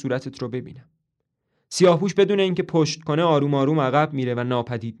 بذار صورتت رو ببینم. سیاهپوش بدون اینکه پشت کنه آروم آروم عقب میره و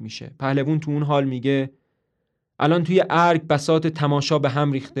ناپدید میشه. پهلوون تو اون حال میگه الان توی ارگ بساط تماشا به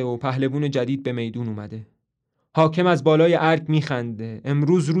هم ریخته و پهلوون جدید به میدون اومده. حاکم از بالای ارگ میخنده.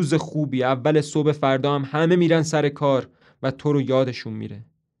 امروز روز خوبی، اول صبح فردا هم همه میرن سر کار و تو رو یادشون میره.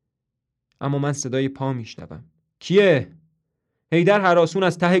 اما من صدای پا میشنوم. کیه؟ حیدر هراسون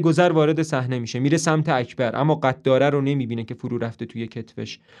از ته گذر وارد صحنه میشه. میره سمت اکبر اما قطاره رو نمیبینه که فرو رفته توی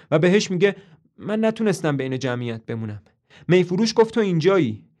کتفش و بهش میگه من نتونستم بین جمعیت بمونم. میفروش گفت تو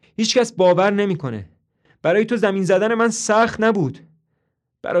اینجایی. هیچکس باور نمیکنه. برای تو زمین زدن من سخت نبود.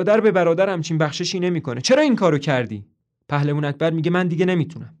 برادر به برادر همچین بخششی نمیکنه. چرا این کارو کردی؟ پهلوان اکبر میگه من دیگه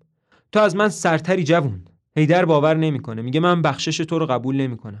نمیتونم. تو از من سرتری جوون. حیدر باور نمیکنه. میگه من بخشش تو رو قبول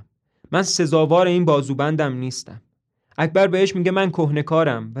نمیکنم. من سزاوار این بازوبندم نیستم. اکبر بهش میگه من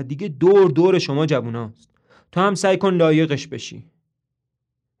کهنه‌کارم و دیگه دور شما جووناست. تو هم سعی کن لایقش بشی.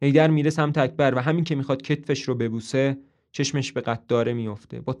 حیدر میره سمت اکبر و همین که میخواد کتفش رو ببوسه چشمش به قطاره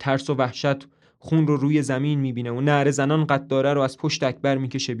میفته. با ترس و وحشت خون رو روی زمین میبینه و نعره زنان قطاره رو از پشت اکبر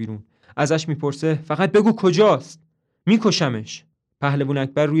میکشه بیرون. ازش میپرسه فقط بگو کجاست؟ میکشمش. پهلوان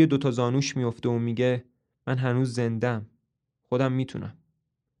اکبر روی دوتا زانوش میفته و میگه من هنوز زندم. خودم میتونم.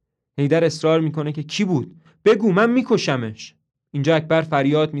 حیدر اصرار میکنه که کی بود؟ بگو من میکشمش. اینجا اکبر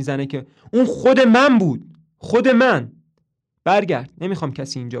فریاد میزنه که اون خود من بود. خود من. برگرد، نمیخوام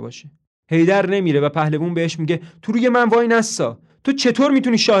کسی اینجا باشه. حیدر نمیره و پهلوان بهش میگه تو روی من وای نسا. تو چطور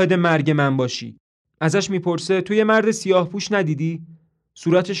میتونی شاهد مرگ من باشی؟ ازش میپرسه تو یه مرد سیاه پوش ندیدی؟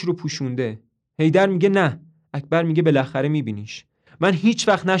 صورتش رو پوشونده. حیدر میگه نه. اکبر میگه بالاخره میبینیش. من هیچ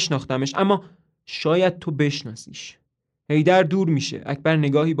وقت نشناختمش اما شاید تو بشناسیش. حیدر دور میشه. اکبر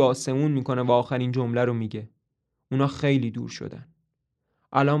نگاهی به آسمون میکنه و آخرین جمله رو میگه. اونا خیلی دور شدن.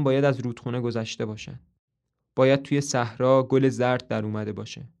 الان باید از رودخونه گذشته باشن. باید توی صحرا گل زرد در اومده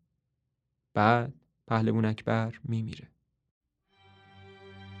باشه. بعد پهلوان اکبر میمیره.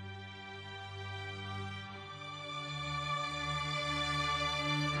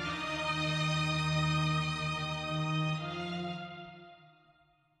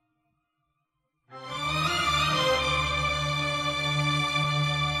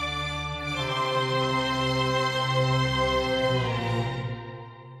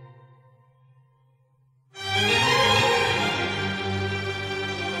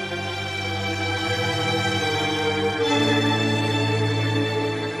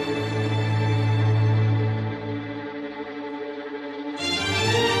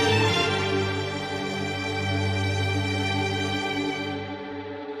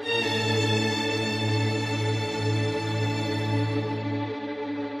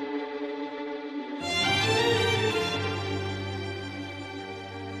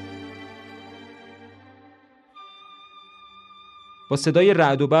 با صدای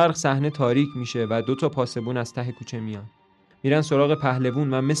رعد و برق صحنه تاریک میشه و 2 پاسبون از ته کوچه میان. میرن سراغ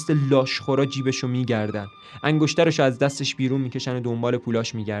پهلوون و مثل لاشخورا جیبشو میگردن. انگشترشو از دستش بیرون میکشن و دنبال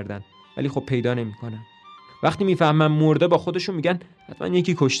پولاش میگردن. ولی خب پیدا نمیکنن. وقتی میفهمن مرده با خودشون میگن حتما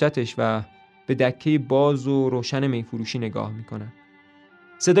یکی کشتتش و به دکه باز و روشن میفروشی نگاه میکنن.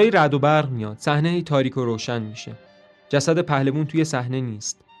 صدای رعد و برق میاد. صحنه تاریک و روشن میشه. جسد پهلوون توی صحنه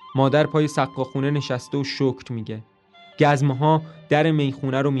نیست. مادر پای سقاخونه نشسته و شکر میگه. گزمه‌ها در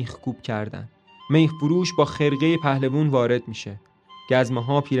میخونه رو میخکوب کردن. میفروش با خرقه پهلوون وارد میشه.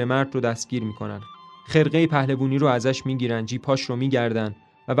 گزمه‌ها پیرمرد رو دستگیر میکنن. خرقه پهلوونی رو ازش میگیرن، جیباش رو میگردن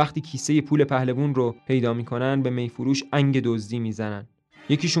و وقتی کیسه پول پهلوون رو پیدا میکنن به میفروش انگ دزدی میزنن.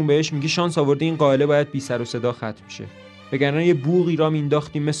 یکیشون بهش میگه شانس آورده این قائله باید بی سر و صدا ختم شه. وگرنه یه بوقی را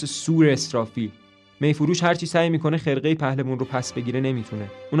مینداختیم مثل سور اسرافیل. میفروش هرچی سعی میکنه خرقه پهلوون رو پس بگیره نمیتونه.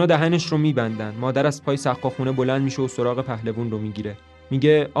 اونا دهنش رو میبندن. مادر از پای سقاخونه بلند میشه و سراغ پهلوون رو میگیره.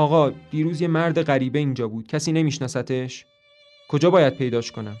 میگه آقا دیروز یه مرد غریبه اینجا بود. کسی نمیشناستش؟ کجا باید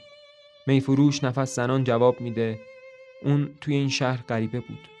پیداش کنم؟ میفروش نفس زنان جواب میده اون توی این شهر غریبه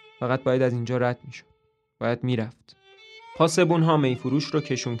بود. فقط باید از اینجا رد میشد. باید میرفت. پاسبون ها میفروش رو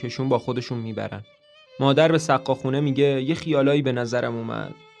کشون با خودشون میبرن. مادر به سقاخونه میگه یه خیالایی به نظرم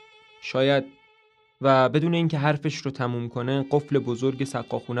اومد. شاید و بدون اینکه حرفش رو تموم کنه قفل بزرگ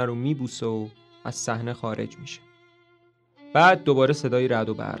سقاخونه رو میبوسه و از صحنه خارج میشه. بعد دوباره صدای رعد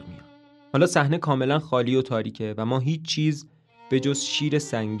و برق میاد. حالا صحنه کاملا خالی و تاریکه و ما هیچ چیز به جز شیر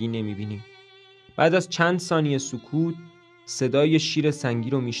سنگی نمیبینیم. بعد از چند ثانیه سکوت صدای شیر سنگی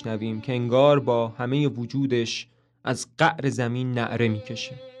رو میشنویم که انگار با همه وجودش از قعر زمین نعره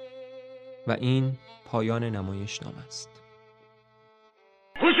میکشه و این پایان نمایشنامه است.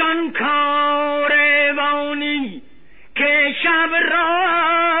 خوش آن کاروانی که شب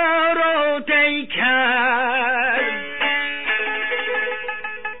را طی کرد،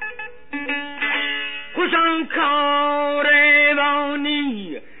 خوش آن کاروانی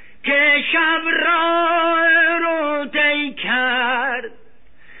که شب را طی کرد،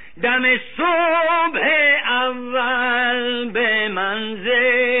 دم صبح اول به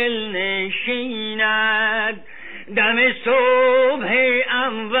منزل نشیند، دم صبح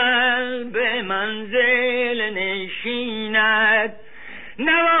اول به منزل نشیند.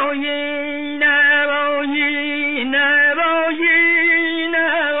 نوایی نوایی نوایی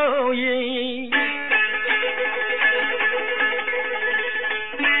نوایی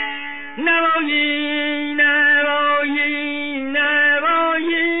نوایی نوایی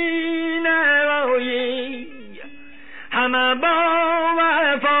نوایی نوایی همه با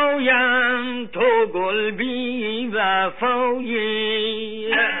وفایم تو گل بی وفایی.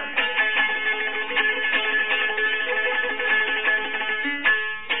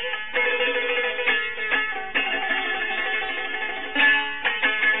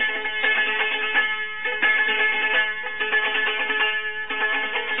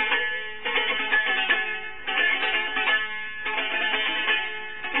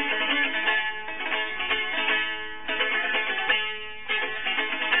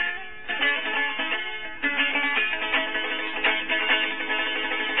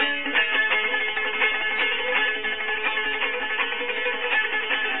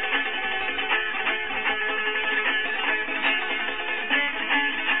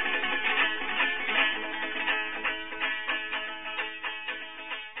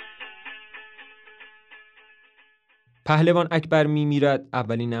 پهلوان اکبر میمیرد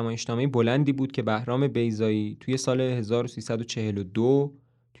اولین نمایشنامه بلندی بود که بهرام بیضایی توی سال 1342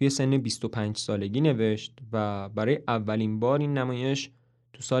 توی سن 25 سالگی نوشت و برای اولین بار این نمایش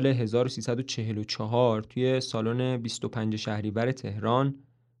تو سال 1344 توی سالن 25 شهریور تهران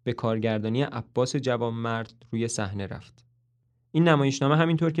به کارگردانی عباس جوانمرد روی صحنه رفت. این نمایشنامه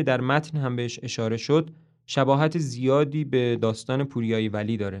همینطور که در متن هم بهش اشاره شد شباهت زیادی به داستان پوریایی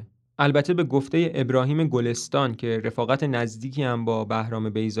ولی داره. البته به گفته ابراهیم گلستان که رفاقت نزدیکی هم با بهرام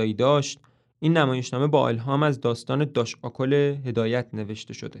بیضایی داشت، این نمایشنامه با الهام از داستان داش آکل هدایت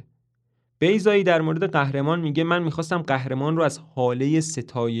نوشته شده. بیضایی در مورد قهرمان میگه من میخواستم قهرمان رو از حاله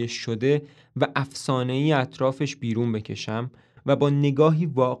ستایش شده و افسانه‌ای اطرافش بیرون بکشم و با نگاهی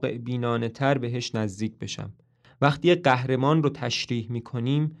واقع بینانه تر بهش نزدیک بشم. وقتی قهرمان رو تشریح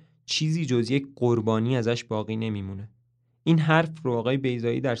میکنیم چیزی جز یک قربانی ازش باقی نمیمونه. این حرف رو آقای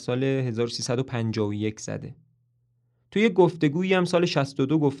بیضایی در سال 1351 زده. توی گفتگویی هم سال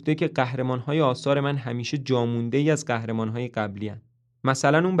 62 گفته که قهرمان‌های آثار من همیشه جامونده‌ای از قهرمان‌های قبلی هستند.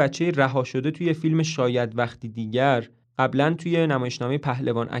 مثلا اون بچه رها شده توی فیلم شاید وقتی دیگر قبلا توی نمایشنامه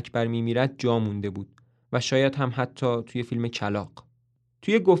پهلوان اکبر میمیرد جا مونده بود و شاید هم حتی توی فیلم کلاغ.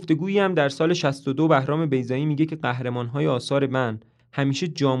 توی گفتگویی هم در سال 62 بهرام بیضایی میگه که قهرمان‌های آثار من همیشه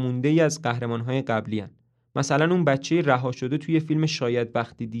جامونده‌ای از قهرمان‌های قبلی هستند. مثلا اون بچه رها شده توی فیلم شاید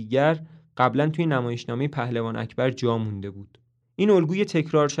وقتی دیگر قبلا توی نمایشنامه پهلوان اکبر جا مونده بود. این الگوی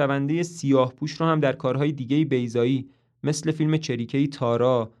تکرار شونده سیاه‌پوش رو هم در کارهای دیگه بیضایی مثل فیلم چریکه‌ای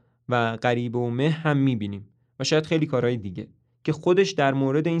تارا و غریبه و مه هم می‌بینیم و شاید خیلی کارهای دیگه که خودش در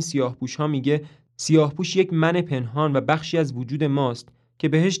مورد این سیاه‌پوش‌ها میگه سیاه‌پوش یک من پنهان و بخشی از وجود ماست که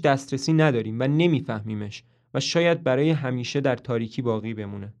بهش دسترسی نداریم و نمی‌فهمیمش و شاید برای همیشه در تاریکی باقی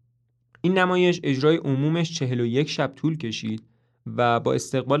بمونه. این نمایش اجرای عمومش 41 شب طول کشید و با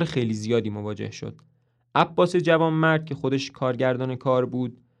استقبال خیلی زیادی مواجه شد. عباس جوانمرد که خودش کارگردان کار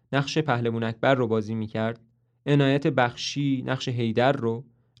بود نقش پهلوان اکبر رو بازی میکرد، عنایت بخشی نقش حیدر رو،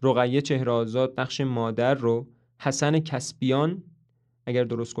 رقیه چهره‌آزاد نقش مادر رو، حسن کسبیان اگر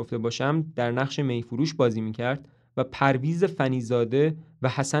درست گفته باشم در نقش میفروش بازی میکرد و پرویز فنیزاده و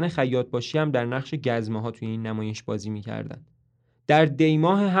حسن خیاطباشی هم در نقش گزمه‌ها توی این نمایش بازی میکردن. در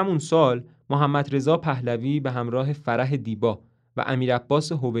دیماه همون سال محمد رضا پهلوی به همراه فرح دیبا و امیر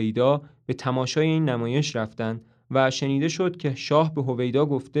عباس هویدا به تماشای این نمایش رفتن و شنیده شد که شاه به هویدا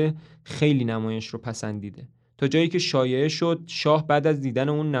گفته خیلی نمایش رو پسندیده، تا جایی که شایعه شد شاه بعد از دیدن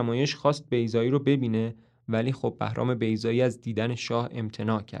اون نمایش خواست بیضایی رو ببینه ولی خب بهرام بیضایی از دیدن شاه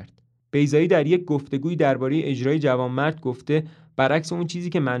امتناع کرد. بیضایی در یک گفتگوی درباره اجرای جوانمرد گفته برعکس اون چیزی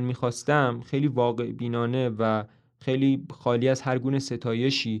که من می‌خواستم خیلی واقع بینانه و خیلی خالی از هر گونه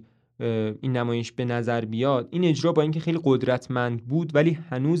ستایشی این نمایش به نظر بیاد، این اجرا با اینکه خیلی قدرتمند بود ولی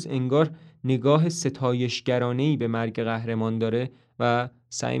هنوز انگار نگاه ستایشگرانه‌ای به مرگ قهرمان داره و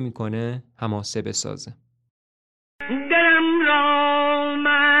سعی میکنه حماسه بسازه. دلم را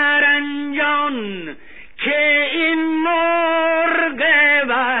مرنجان که این مرغ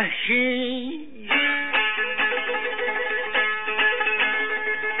وحشی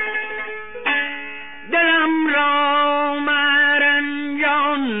دلم را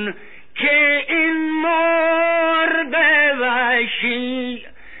مرنجان که این مرغ وحشی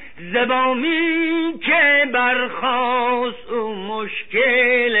زبامی که برخاست او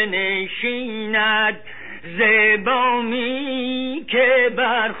مشکل نشیند زبامی که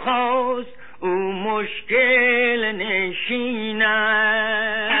برخاست او مشکل نشیند.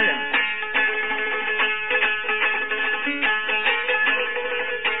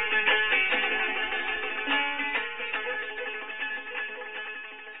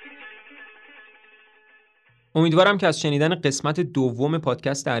 امیدوارم که از شنیدن قسمت دوم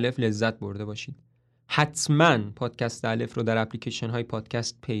پادکست الف لذت برده باشید. حتما پادکست الف رو در اپلیکیشن های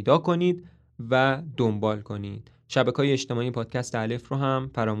پادکست پیدا کنید و دنبال کنید. شبکه‌های اجتماعی پادکست الف رو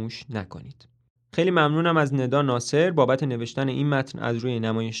هم فراموش نکنید. خیلی ممنونم از ندا ناصر بابت نوشتن این متن از روی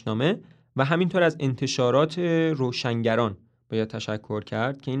نمایشنامه و همینطور از انتشارات روشنگران باید تشکر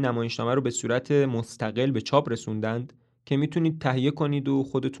کرد که این نمایشنامه رو به صورت مستقل به چاپ رسوندند که میتونید تهیه کنید و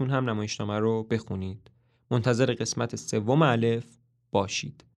خودتون هم نمایشنامه رو بخونید. منتظر قسمت سوم الف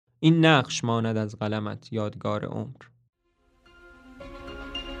باشید. این نقش ماند از قلمت یادگار عمر.